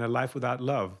a life without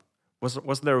love.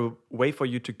 Was there a way for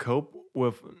you to cope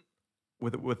with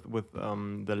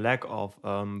the lack of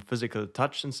physical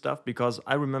touch and stuff? Because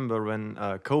I remember when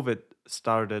COVID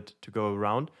started to go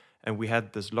around, and we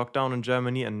had this lockdown in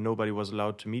Germany, and nobody was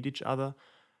allowed to meet each other.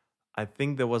 I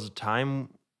think there was a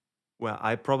time where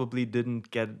I probably didn't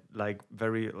get a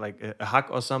hug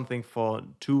or something for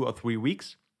 2 or 3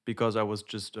 weeks, because I was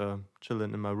just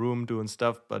chilling in my room doing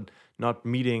stuff, but not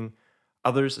meeting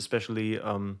others. Especially,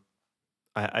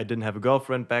 I didn't have a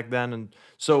girlfriend back then, and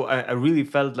so I really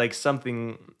felt like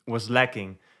something was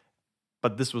lacking.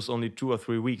 But this was only 2 or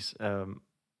 3 weeks.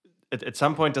 At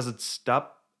some point, does it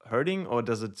stop hurting, or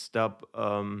does it stop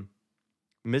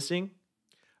missing?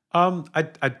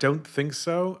 I don't think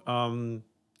so.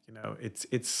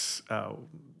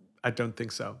 I don't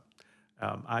think so.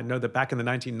 I know that back in the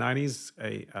 1990s,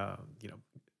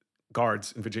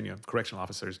 guards in Virginia, correctional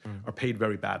officers, are paid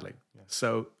very badly.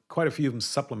 So quite a few of them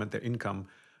supplement their income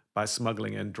by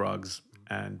smuggling in drugs,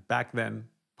 and back then,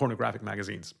 pornographic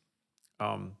magazines.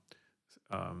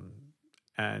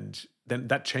 And then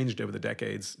that changed over the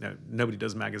decades. Now, nobody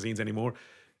does magazines anymore.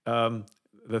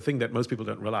 The thing that most people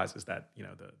don't realize is that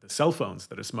the cell phones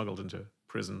that are smuggled into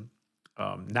prison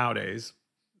nowadays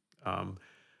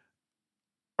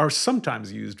are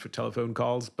sometimes used for telephone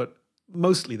calls, but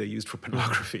mostly they're used for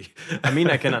pornography. I mean,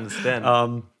 I can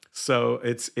understand. So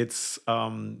it's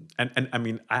and I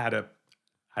mean, I had a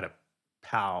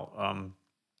pal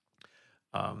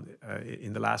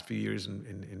in the last few years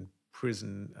in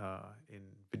prison in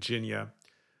Virginia,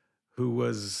 who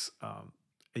was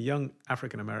a young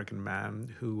African-American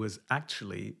man who was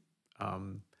actually a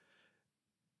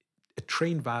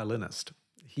trained violinist.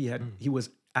 He was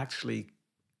actually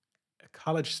a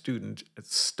college student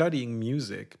studying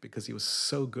music because he was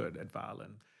so good at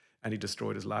violin, and he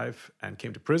destroyed his life and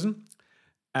came to prison.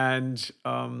 And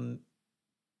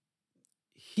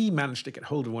he managed to get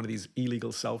hold of one of these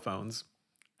illegal cell phones,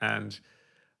 and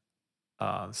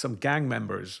some gang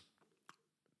members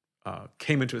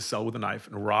came into his cell with a knife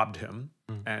and robbed him,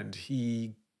 and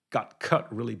he got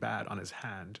cut really bad on his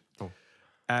hand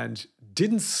and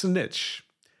didn't snitch.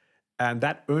 And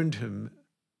that earned him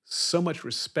so much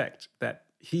respect that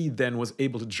he then was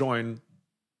able to join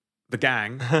the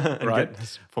gang, right?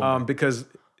 Because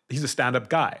he's a stand-up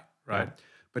guy, right? Yeah.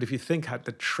 But if you think how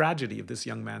the tragedy of this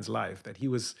young man's life, that he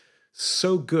was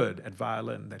so good at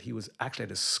violin that he was actually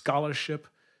at a scholarship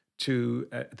to,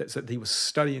 that he was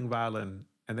studying violin,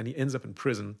 and then he ends up in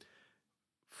prison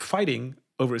fighting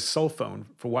over his cell phone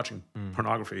for watching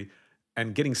pornography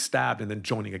and getting stabbed and then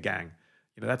joining a gang.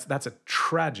 That's a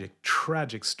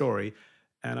tragic story,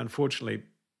 and unfortunately,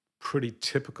 pretty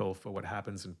typical for what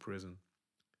happens in prison.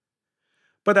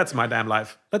 But that's my damn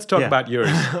life. Let's talk Yeah. about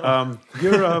yours.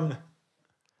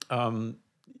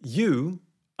 You,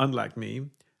 unlike me,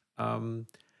 um,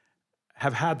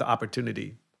 have had the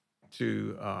opportunity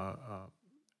to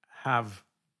have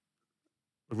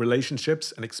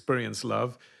relationships and experience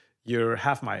love. You're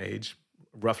half my age,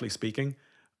 roughly speaking.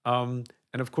 And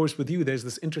of course, with you, there's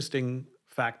this interesting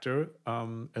factor,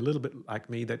 a little bit like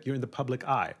me, that you're in the public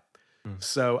eye. Mm.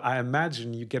 So I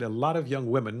imagine you get a lot of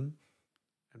young women,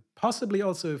 and possibly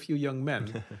also a few young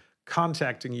men,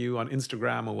 contacting you on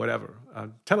Instagram or whatever.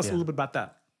 Tell us a Yeah. little bit about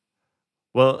that.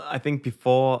 Well, I think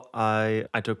before I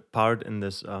took part in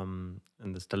this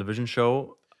television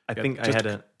show, I Yeah, think I just had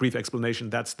a a brief explanation.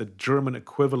 That's the German yeah,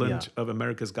 equivalent of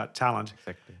America's Got Talent,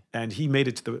 exactly. and he made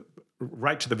it to the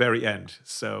right to the very end.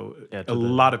 So Yeah, a to the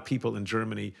lot of people in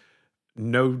Germany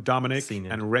know Dominic scene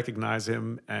it. and recognize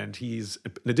him, and he's,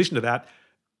 in addition to that,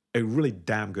 a really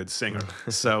damn good singer.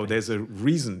 So there's Thanks. a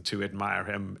reason to admire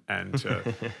him, and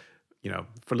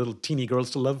for little teeny girls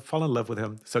to fall in love with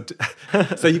him.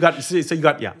 So you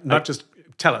got Yeah, not just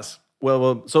tell us.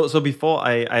 so before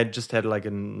I just had like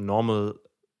a normal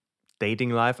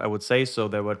dating life, I would say. So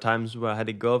there were times where I had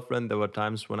a girlfriend. There were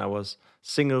times when I was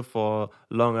single for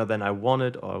longer than I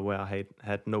wanted, or where I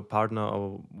had no partner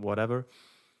or whatever.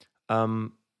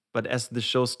 Um, but as the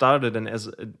show started and as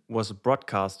it was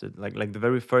broadcasted, like the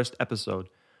very first episode,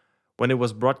 when it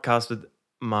was broadcasted,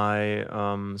 my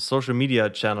social media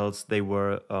channels, they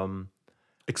were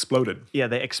Exploded. yeah,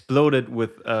 they exploded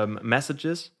with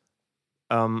messages.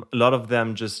 A lot of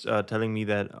them just telling me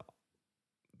that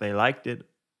they liked it,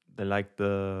 they liked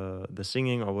the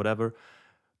singing or whatever.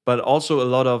 But also a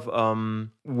lot of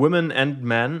women and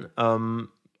men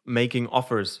making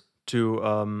offers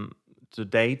to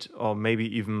date, or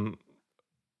maybe even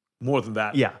More than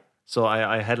that. yeah. So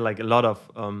I had like a lot of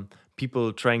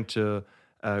people trying to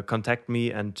contact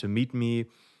me and to meet me,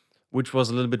 which was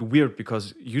a little bit weird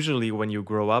because usually when you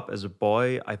grow up as a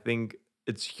boy, I think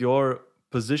it's your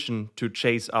position to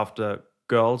chase after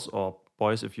girls or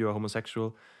boys if you're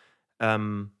homosexual,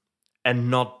 um, and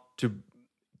not to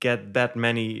get that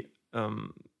many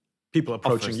People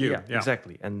approaching offers. you. Yeah, Yeah.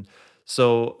 exactly. And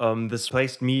so this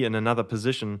placed me in another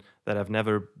position that I've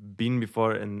never been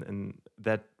before in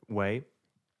that way.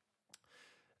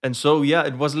 And so yeah,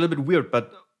 it was a little bit weird,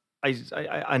 but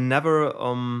I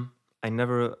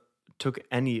never took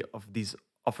any of these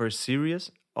offers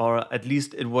serious, or at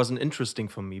least it wasn't interesting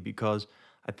for me, because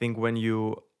I think when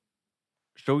you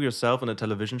show yourself in a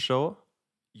television show,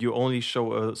 you only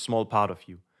show a small part of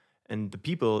you, and the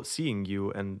people seeing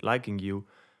you and liking you,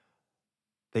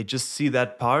 they just see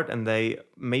that part, and they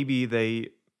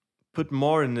put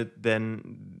more in it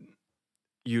than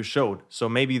you showed. So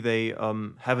maybe they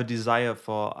have a desire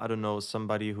for, I don't know,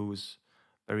 somebody who's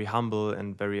very humble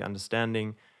and very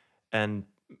understanding. And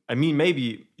I mean,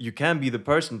 maybe you can be the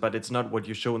person, but it's not what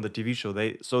you show in the TV show.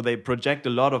 They project a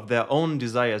lot of their own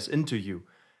desires into you.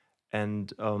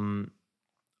 And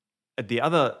at the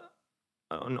other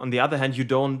on the other hand, you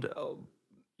don't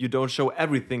show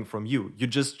everything from you. You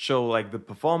just show like the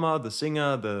performer, the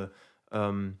singer,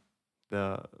 um,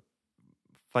 the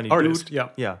funny Artist. dude. Yeah.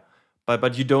 Yeah,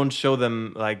 but you don't show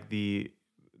them like the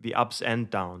ups and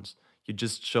downs. You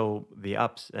just show the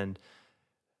ups, and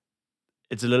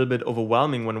it's a little bit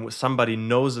overwhelming when somebody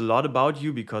knows a lot about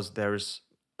you, because there's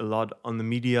a lot on the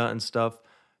media and stuff,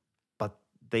 but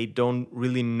they don't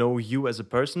really know you as a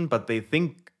person, but they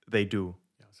think they do.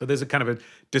 So there's a kind of a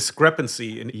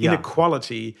discrepancy, an Yeah.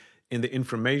 inequality in the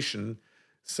information.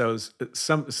 So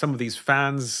some of these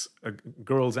fans,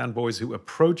 girls and boys who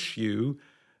approach you,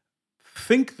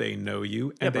 think they know you,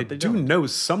 Yeah, and they but they do don't. know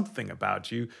something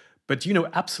about you, but you know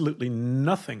absolutely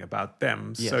nothing about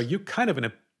them. So Yes. you're kind of in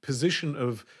a position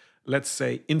of, let's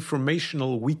say,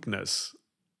 informational weakness.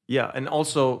 Yeah, and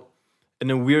also in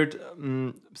a weird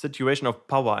situation of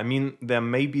power. I mean, there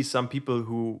may be some people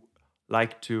who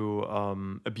like to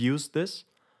abuse this.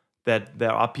 That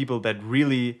there are people that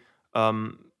really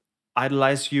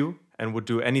idolize you and would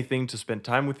do anything to spend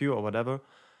time with you or whatever.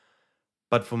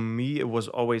 But for me, it was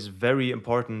always very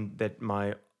important that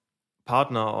my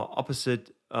partner or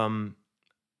opposite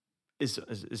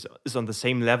is on the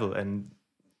same level, and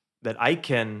that I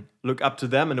can look up to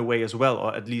them in a way as well,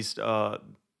 or at least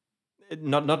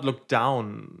not look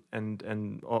down.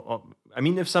 Or I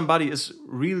mean, if somebody is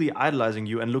really idolizing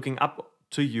you and looking up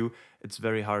to you, it's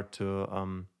very hard to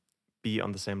be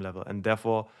on the same level, and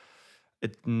therefore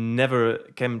it never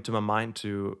came to my mind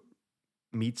to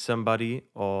meet somebody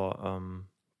or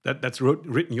that's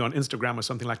written you on Instagram or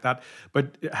something like that.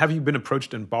 But have you been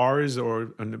approached in bars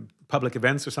or in public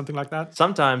events or something like that?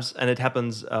 Sometimes, and it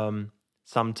happens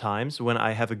sometimes when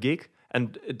I have a gig,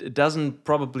 and it doesn't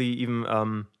probably even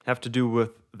have to do with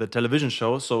the television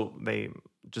show. So they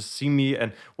just see me,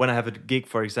 and when I have a gig,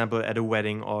 for example, at a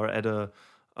wedding or at a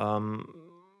um,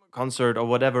 concert or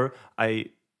whatever,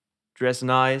 I dress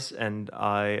nice and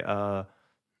I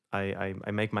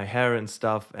make my hair and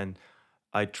stuff, and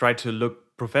I try to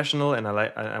look professional, and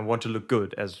I want to look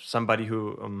good as somebody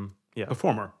who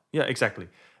Performer. yeah, exactly.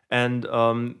 And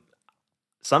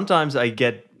sometimes I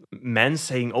get men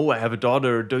saying, "Oh, I have a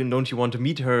daughter. Don't you want to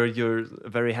meet her? You're a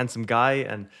very handsome guy."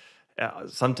 And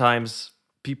sometimes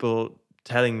people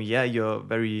telling me, "Yeah, you're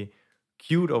very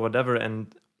cute" or whatever.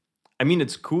 And I mean,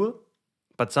 it's cool,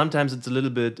 but sometimes it's a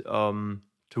little bit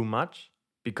too much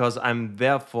because I'm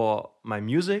there for my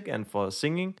music and for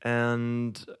singing,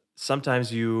 and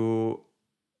sometimes you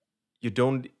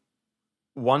don't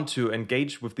want to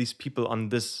engage with these people on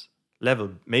this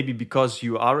level. Maybe because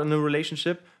you are in a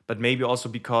relationship, but maybe also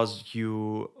because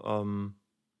You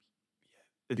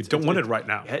don't want it right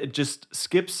now. yeah, it just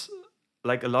skips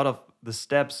like a lot of the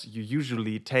steps you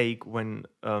usually take when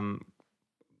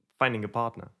finding a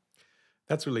partner.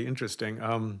 That's really interesting.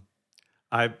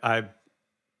 I, I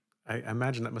I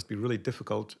imagine that must be really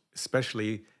difficult,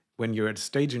 especially when you're at a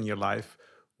stage in your life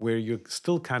where you're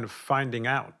still kind of finding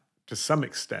out, to some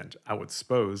extent, I would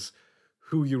suppose,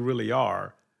 who you really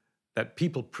are, that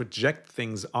people project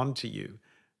things onto you.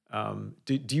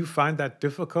 Do you find that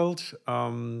difficult?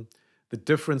 The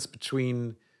difference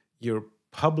between your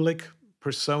public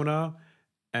persona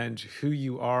and who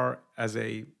you are as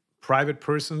a private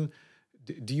person?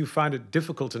 Do you find it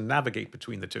difficult to navigate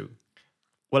between the two?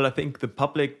 Well, I think the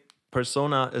public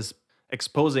persona is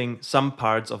exposing some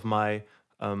parts of my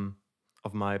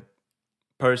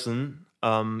person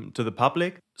to the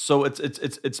public. So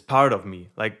it's part of me,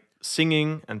 like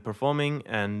singing and performing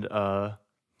and So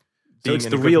being it's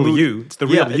in a the good real mood. you. It's the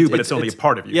Yeah, real you, but it's only a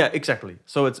part of you. yeah, exactly.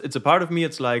 So it's a part of me.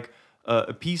 It's like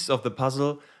a piece of the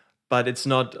puzzle, but it's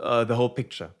not the whole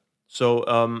picture. So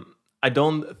I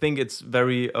don't think it's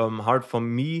very hard for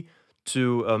me to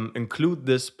include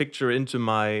this picture into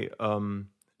my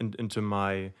into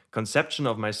my conception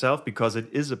of myself because it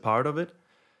is a part of it.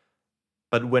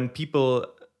 But when people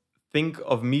think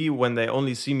of me when they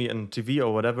only see me on TV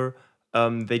or whatever,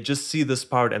 they just see this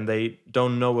part and they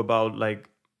don't know about like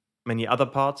many other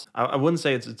parts. I wouldn't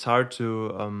say it's hard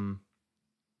to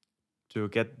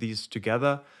get these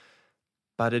together,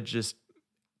 but it just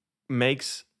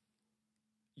makes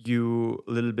you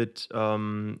a little bit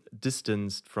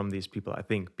distanced from these people. I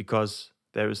think because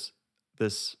there's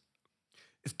this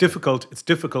It's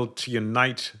difficult to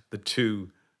unite the two.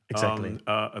 exactly.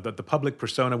 The public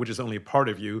persona, which is only a part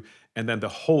of you, and then the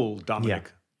whole Yeah,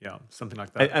 Dominic. Yeah, something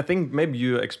like that. I think maybe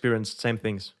you experienced same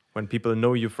things when people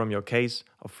know you from your case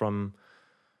or from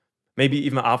maybe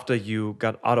even after you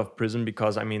got out of prison,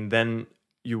 because I mean then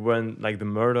you weren't like the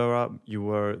murderer, you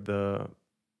were the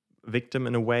victim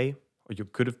in a way, or you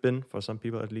could have been for some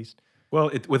people at least. Well,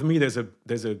 with me, there's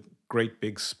a great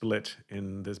big split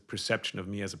in the perception of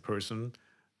me as a person.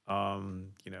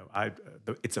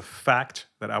 It's a fact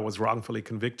that I was wrongfully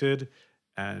convicted,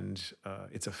 and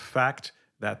it's a fact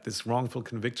that this wrongful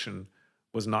conviction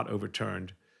was not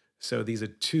overturned. So these are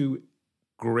two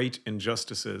great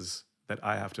injustices that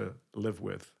I have to live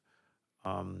with,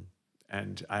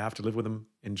 and I have to live with them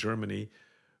in Germany,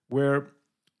 where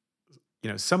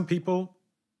some people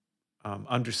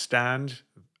understand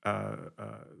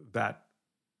that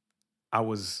I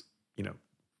was,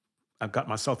 I've got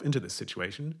myself into this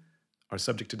situation. Our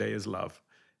subject today is love.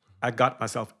 I got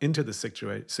myself into this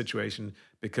situation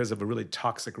because of a really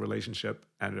toxic relationship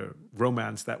and a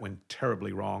romance that went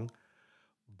terribly wrong.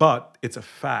 But it's a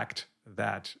fact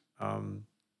that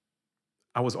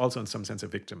I was also, in some sense, a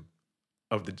victim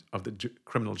of the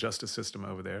criminal justice system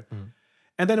over there. Mhm.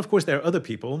 And then, of course, there are other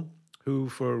people who,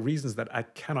 for reasons that I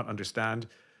cannot understand,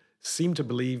 seem to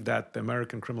believe that the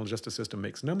American criminal justice system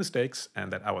makes no mistakes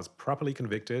and that I was properly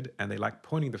convicted, and they like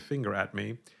pointing the finger at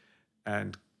me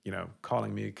and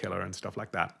calling me a killer and stuff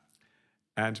like that.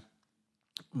 And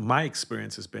my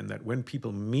experience has been that when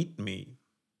people meet me,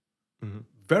 Mhm.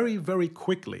 very, very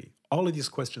quickly, all of these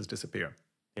questions disappear.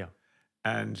 Yeah,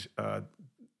 And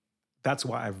that's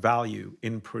why I value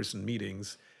in-person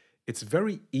meetings. It's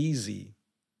very easy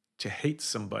to hate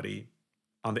somebody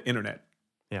on the internet.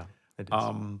 yeah, it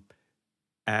is.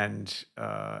 And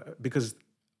because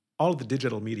all of the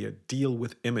digital media deal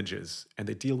with images and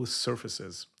they deal with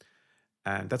surfaces.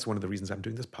 And that's one of the reasons I'm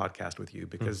doing this podcast with you,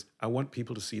 because I want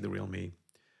people to see the real me.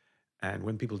 And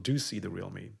when people do see the real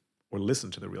me or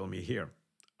listen to the real me here,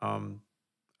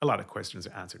 a lot of questions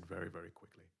are answered very, very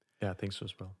quickly. Yeah, I think so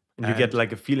as well. And you get And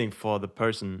like a feeling for the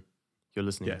person you're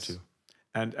listening yes, to.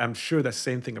 and I'm sure the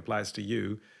same thing applies to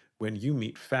you when you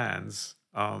meet fans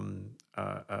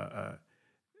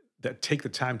that take the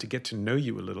time to get to know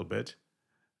you a little bit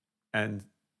and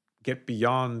get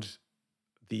beyond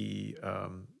the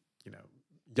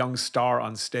young star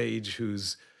on stage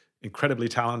who's incredibly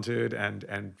talented and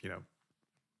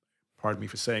pardon me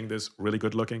for saying this, really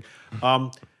good looking,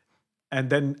 and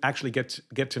then actually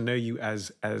get to know you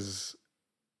as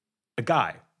a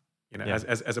guy, Yeah.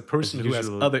 as a As person who has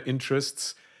usual. other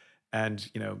interests. And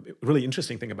a really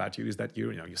interesting thing about you is that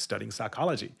you're studying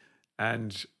psychology,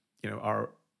 and are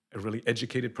a really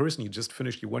educated person. You just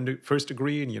finished your first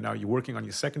degree, and you're working on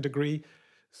your second degree.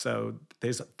 So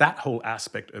there's that whole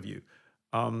aspect of you,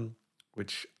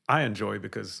 which I enjoy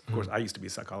because, of course, I used to be a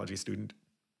psychology student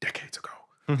decades ago.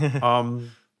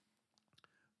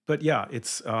 But yeah,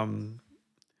 it's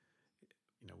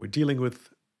we're dealing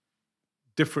with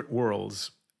different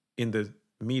worlds in the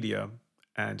media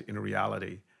and in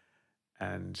reality.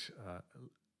 And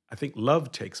I think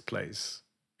love takes place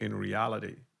in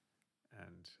reality.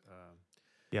 And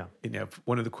Yeah.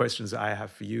 one of the questions I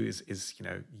have for you is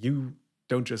you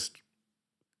don't just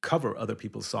cover other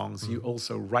people's songs, you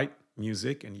also write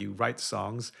music and you write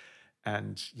songs,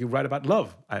 and you write about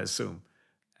love, I assume.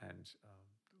 And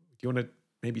do you want to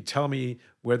maybe tell me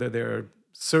whether there are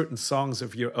certain songs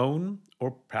of your own,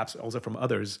 or perhaps also from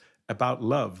others, about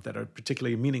love that are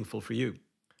particularly meaningful for you?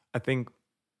 I think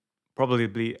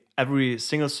probably every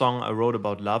single song I wrote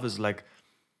about love is like,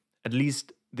 at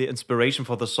least the inspiration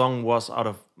for the song was out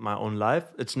of my own life.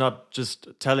 It's not just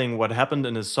telling what happened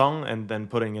in a song and then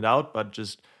putting it out, but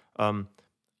just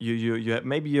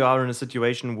maybe you are in a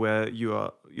situation where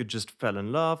you just fell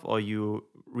in love, or you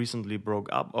recently broke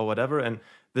up or whatever, and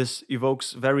this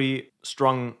evokes very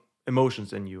strong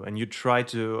emotions in you, and you try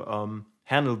to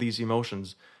handle these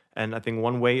emotions. And I think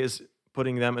one way is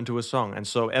putting them into a song. And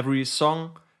so every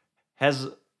song has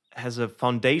has a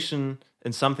foundation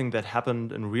in something that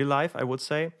happened in real life, I would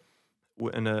say,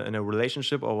 in a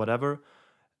relationship or whatever.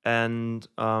 And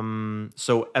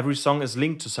so every song is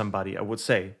linked to somebody, I would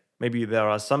say. Maybe there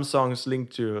are some songs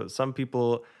linked to some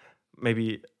people.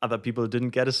 Maybe other people didn't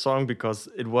get a song because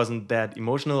it wasn't that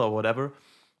emotional or whatever.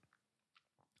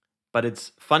 But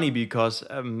it's funny because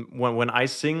when I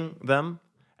sing them,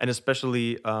 and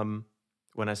especially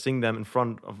when I sing them in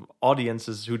front of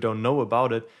audiences who don't know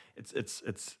about it,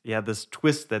 it's yeah, this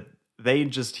twist that they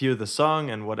just hear the song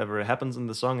and whatever happens in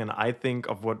the song, and I think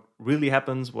of what really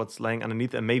happens, what's lying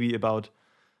underneath, and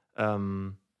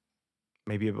um,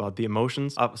 maybe about the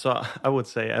emotions. So I would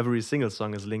say every single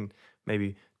song is linked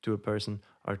maybe to a person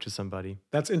or to somebody.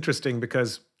 That's interesting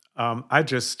because I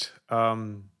just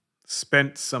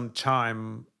spent some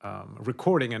time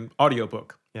recording an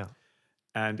audiobook, Yeah.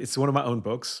 and it's one of my own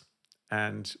books.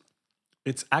 And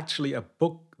it's actually a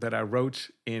book that I wrote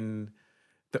in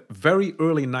the very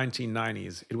early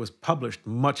 1990s. It was published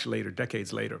much later,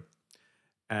 decades later.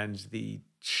 And the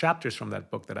chapters from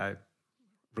that book that I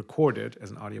recorded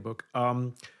as an audiobook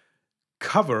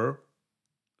cover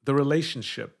the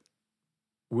relationship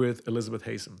with Elizabeth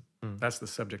Haysom. Mm. That's the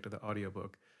subject of the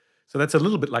audiobook. So that's a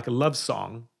little bit like a love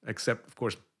song, except of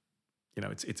course,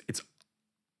 it's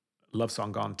love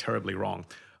song gone terribly wrong.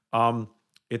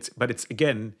 But it's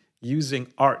again using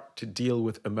art to deal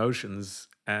with emotions,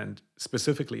 and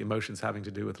specifically emotions having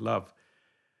to do with love.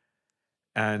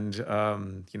 And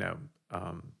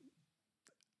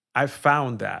I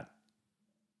found that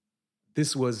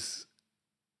this was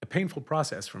a painful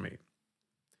process for me.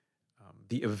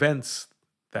 The events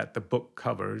that the book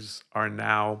covers are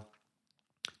now,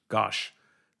 gosh,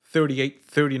 38,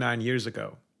 39 years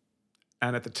ago.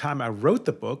 And at the time I wrote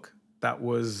the book, that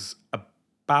was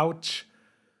about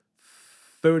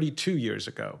 32 years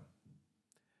ago.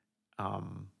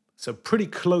 So pretty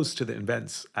close to the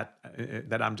events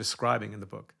that I'm describing in the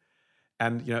book.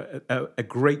 And a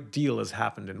great deal has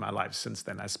happened in my life since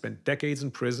then. I spent decades in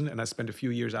prison, and I spent a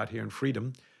few years out here in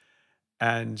freedom.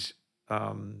 And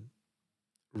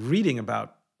reading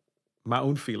about my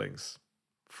own feelings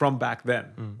from back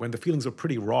then, when the feelings were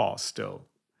pretty raw still.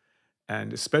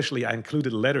 And especially, I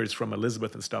included letters from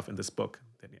Elizabeth and stuff in this book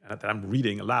that I'm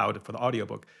reading aloud for the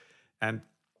audiobook. And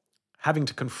having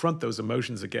to confront those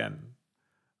emotions again,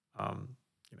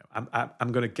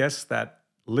 I'm going to guess that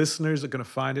listeners are going to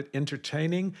find it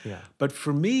entertaining. Yeah. But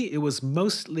for me, it was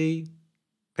mostly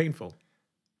painful.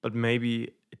 But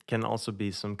maybe it can also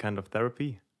be some kind of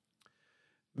therapy.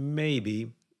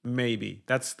 Maybe.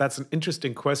 That's an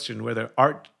interesting question, whether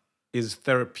art is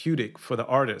therapeutic for the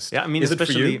artist. Yeah, I mean, Is it for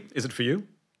you? especially, Is it for you?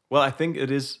 well, I think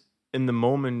it is in the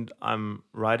moment I'm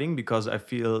writing, because I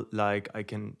feel like I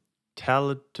can tell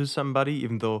it to somebody,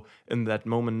 even though in that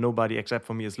moment nobody except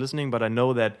for me is listening. But I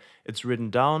know that it's written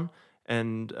down,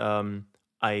 and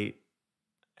I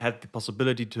had the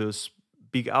possibility to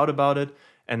speak out about it,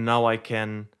 and now I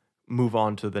can move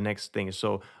on to the next thing.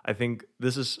 So I think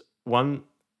this is one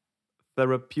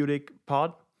therapeutic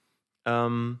part.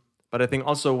 But I think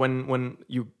also when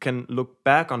you can look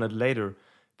back on it later,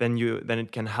 then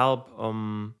it can help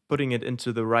putting it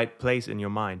into the right place in your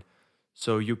mind,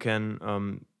 so you can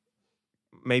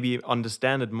maybe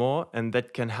understand it more, and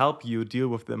that can help you deal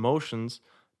with the emotions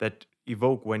that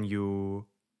evoke when you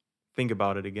think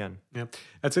about it again. Yeah,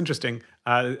 that's interesting.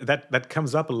 That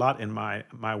comes up a lot in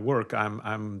my work.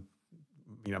 I'm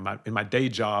in my day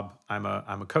job. I'm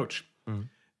a coach, Mhm.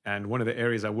 and one of the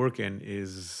areas I work in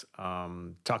is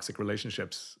toxic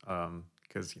relationships.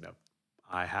 Because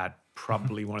I had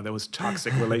probably one of those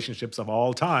toxic relationships of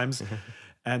all times,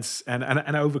 and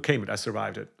I overcame it. I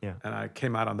survived it, Yeah. and I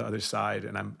came out on the other side,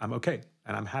 and I'm okay,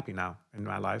 and I'm happy now in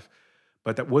my life.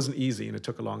 But that wasn't easy, and it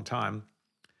took a long time.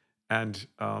 And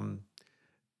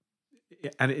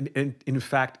in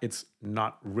fact, it's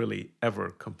not really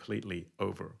ever completely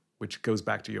over, which goes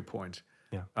back to your point.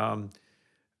 Yeah. Um,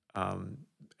 um,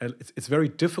 and it's very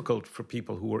difficult for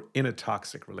people who are in a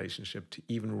toxic relationship to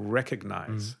even Mhm.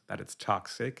 recognize that it's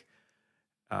toxic.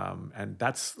 And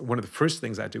that's one of the first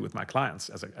things I do with my clients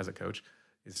as a coach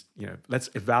is, let's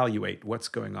evaluate what's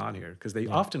going on here. Because they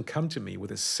Yeah. often come to me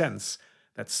with a sense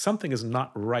that something is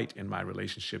not right in my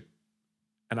relationship.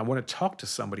 And I want to talk to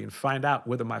somebody and find out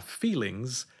whether my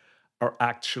feelings are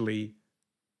actually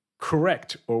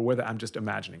correct or whether I'm just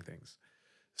imagining things.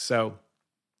 So,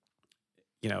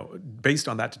 based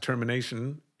on that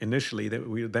determination initially, that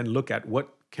we then look at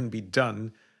what can be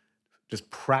done just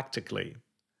practically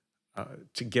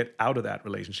to get out of that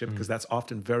relationship, because Mhm. that's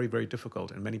often very, very difficult.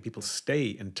 And many people stay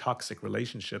in toxic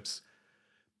relationships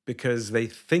because they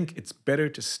think it's better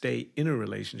to stay in a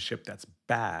relationship that's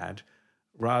bad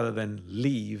rather than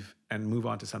leave and move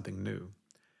on to something new.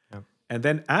 Yeah. And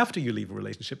then after you leave a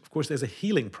relationship, of course, there's a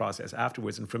healing process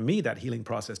afterwards. And for me, that healing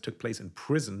process took place in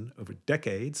prison over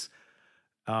decades.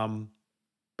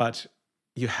 But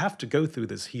you have to go through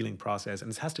this healing process,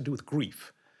 and it has to do with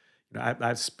grief.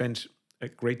 I've spent a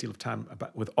great deal of time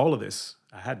with all of this.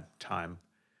 I had time,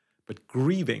 but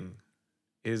grieving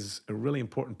is a really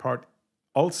important part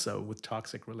also with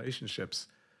toxic relationships.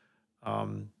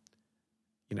 Um,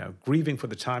 grieving for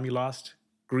the time you lost,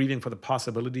 grieving for the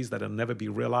possibilities that'll never be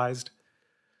realized,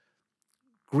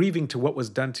 grieving to what was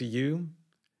done to you,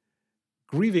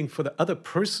 grieving for the other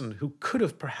person who could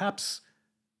have perhaps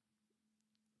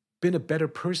been a better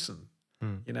person,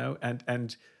 Mm. you know,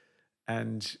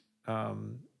 and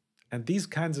um, and these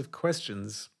kinds of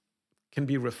questions can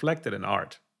be reflected in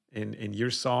art, in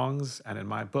your songs and in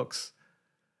my books,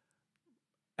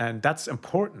 and that's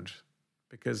important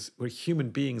because we're human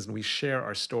beings and we share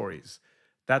our stories.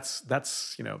 That's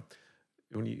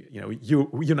when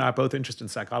you and I are both interested in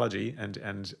psychology, and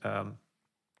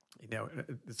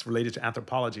it's related to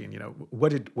anthropology. And what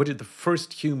did the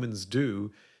first humans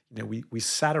do? We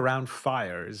sat around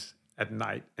fires at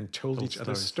night and told Told each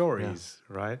other stories. Yeah. stories,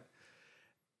 right?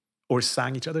 Or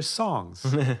sang each other songs.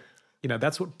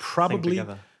 That's what Sing probably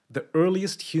together. the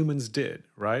earliest humans did,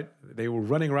 right? They were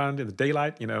running around in the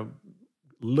daylight,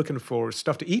 looking for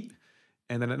stuff to eat,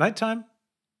 and then at nighttime,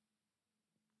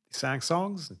 they sang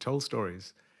songs and told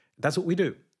stories. That's what we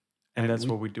do, And and that's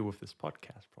we what we do with this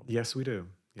podcast, probably. yes, we do,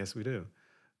 yes, we do.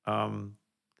 Um,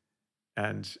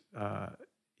 and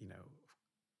you know,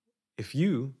 if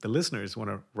you, the listeners, want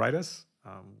to write us,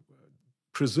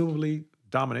 presumably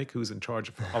Dominic, who's in charge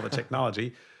of all the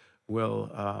technology, will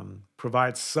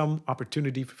provide some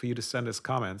opportunity for you to send us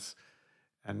comments.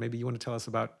 And maybe you want to tell us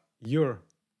about your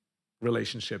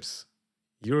relationships,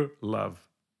 your love,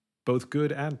 both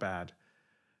good and bad,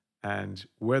 and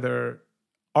whether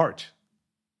art,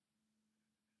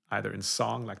 either in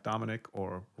song like Dominic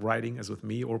or writing as with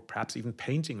me, or perhaps even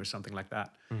painting or something like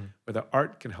that, Mm. whether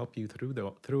art can help you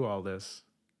through all this.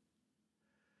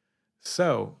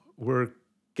 So we're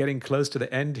getting close to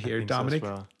the end I here, think so as Dominic.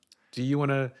 well. Do you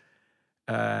want to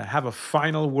have a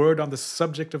final word on the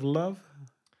subject of love?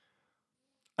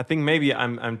 I think maybe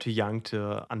I'm too young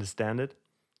to understand it,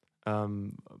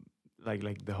 um,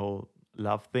 like the whole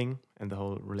love thing and the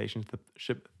whole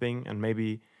relationship thing, and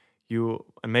maybe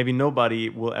nobody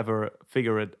will ever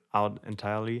figure it out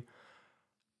entirely.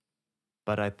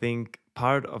 But I think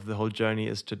part of the whole journey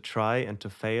is to try and to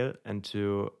fail and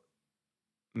to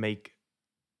make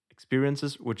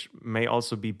experiences, which may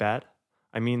also be bad.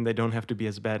 I mean, they don't have to be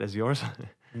as bad as yours.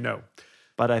 No.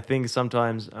 But I think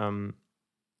sometimes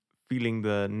feeling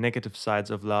the negative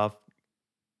sides of love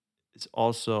is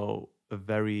also a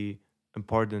very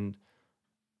important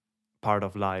part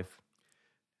of life.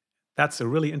 That's a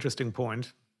really interesting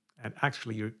point. And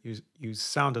actually, you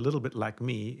sound a little bit like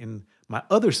me in my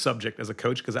other subject as a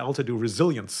coach, because I also do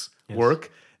resilience Yes.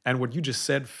 work. And what you just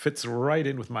said fits right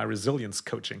in with my resilience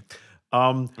coaching.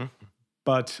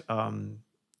 But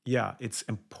yeah, it's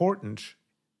important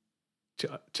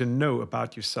to know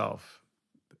about yourself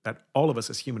that all of us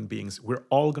as human beings, we're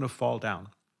all going to fall down.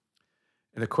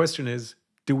 And the question is,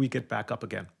 do we get back up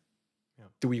again? Yeah.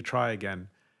 Do we try again?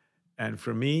 And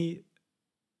for me,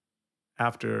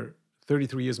 after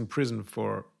 33 years in prison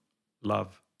for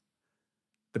love,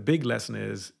 the big lesson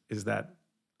is that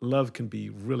love can be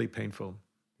really painful.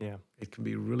 Yeah. It can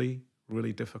be really,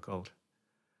 really difficult.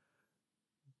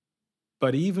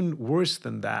 But even worse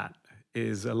than that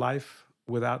is a life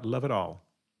without love at all.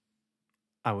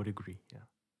 I would agree. Yeah.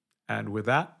 And with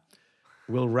that,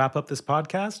 we'll wrap up this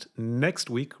podcast. Next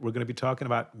week, we're going to be talking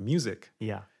about music.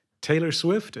 Yeah. Taylor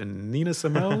Swift and Nina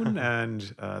Simone and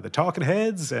the Talking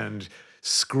Heads and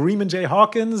Screamin' Jay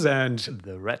Hawkins and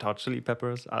The Red Hot Chili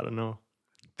Peppers. I don't know.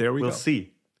 there we We'll go.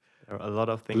 see. There are a lot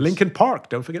of things. Linkin Park.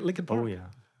 Don't forget Linkin Park. Oh, yeah.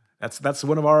 That's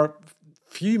one of our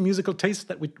few musical tastes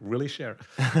that we really share.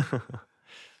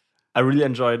 I really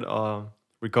enjoyed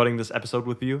recording this episode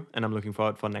with you, and I'm looking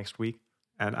forward for next week.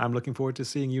 And I'm looking forward to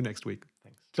seeing you next week.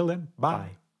 Thanks. Till then, bye. Bye.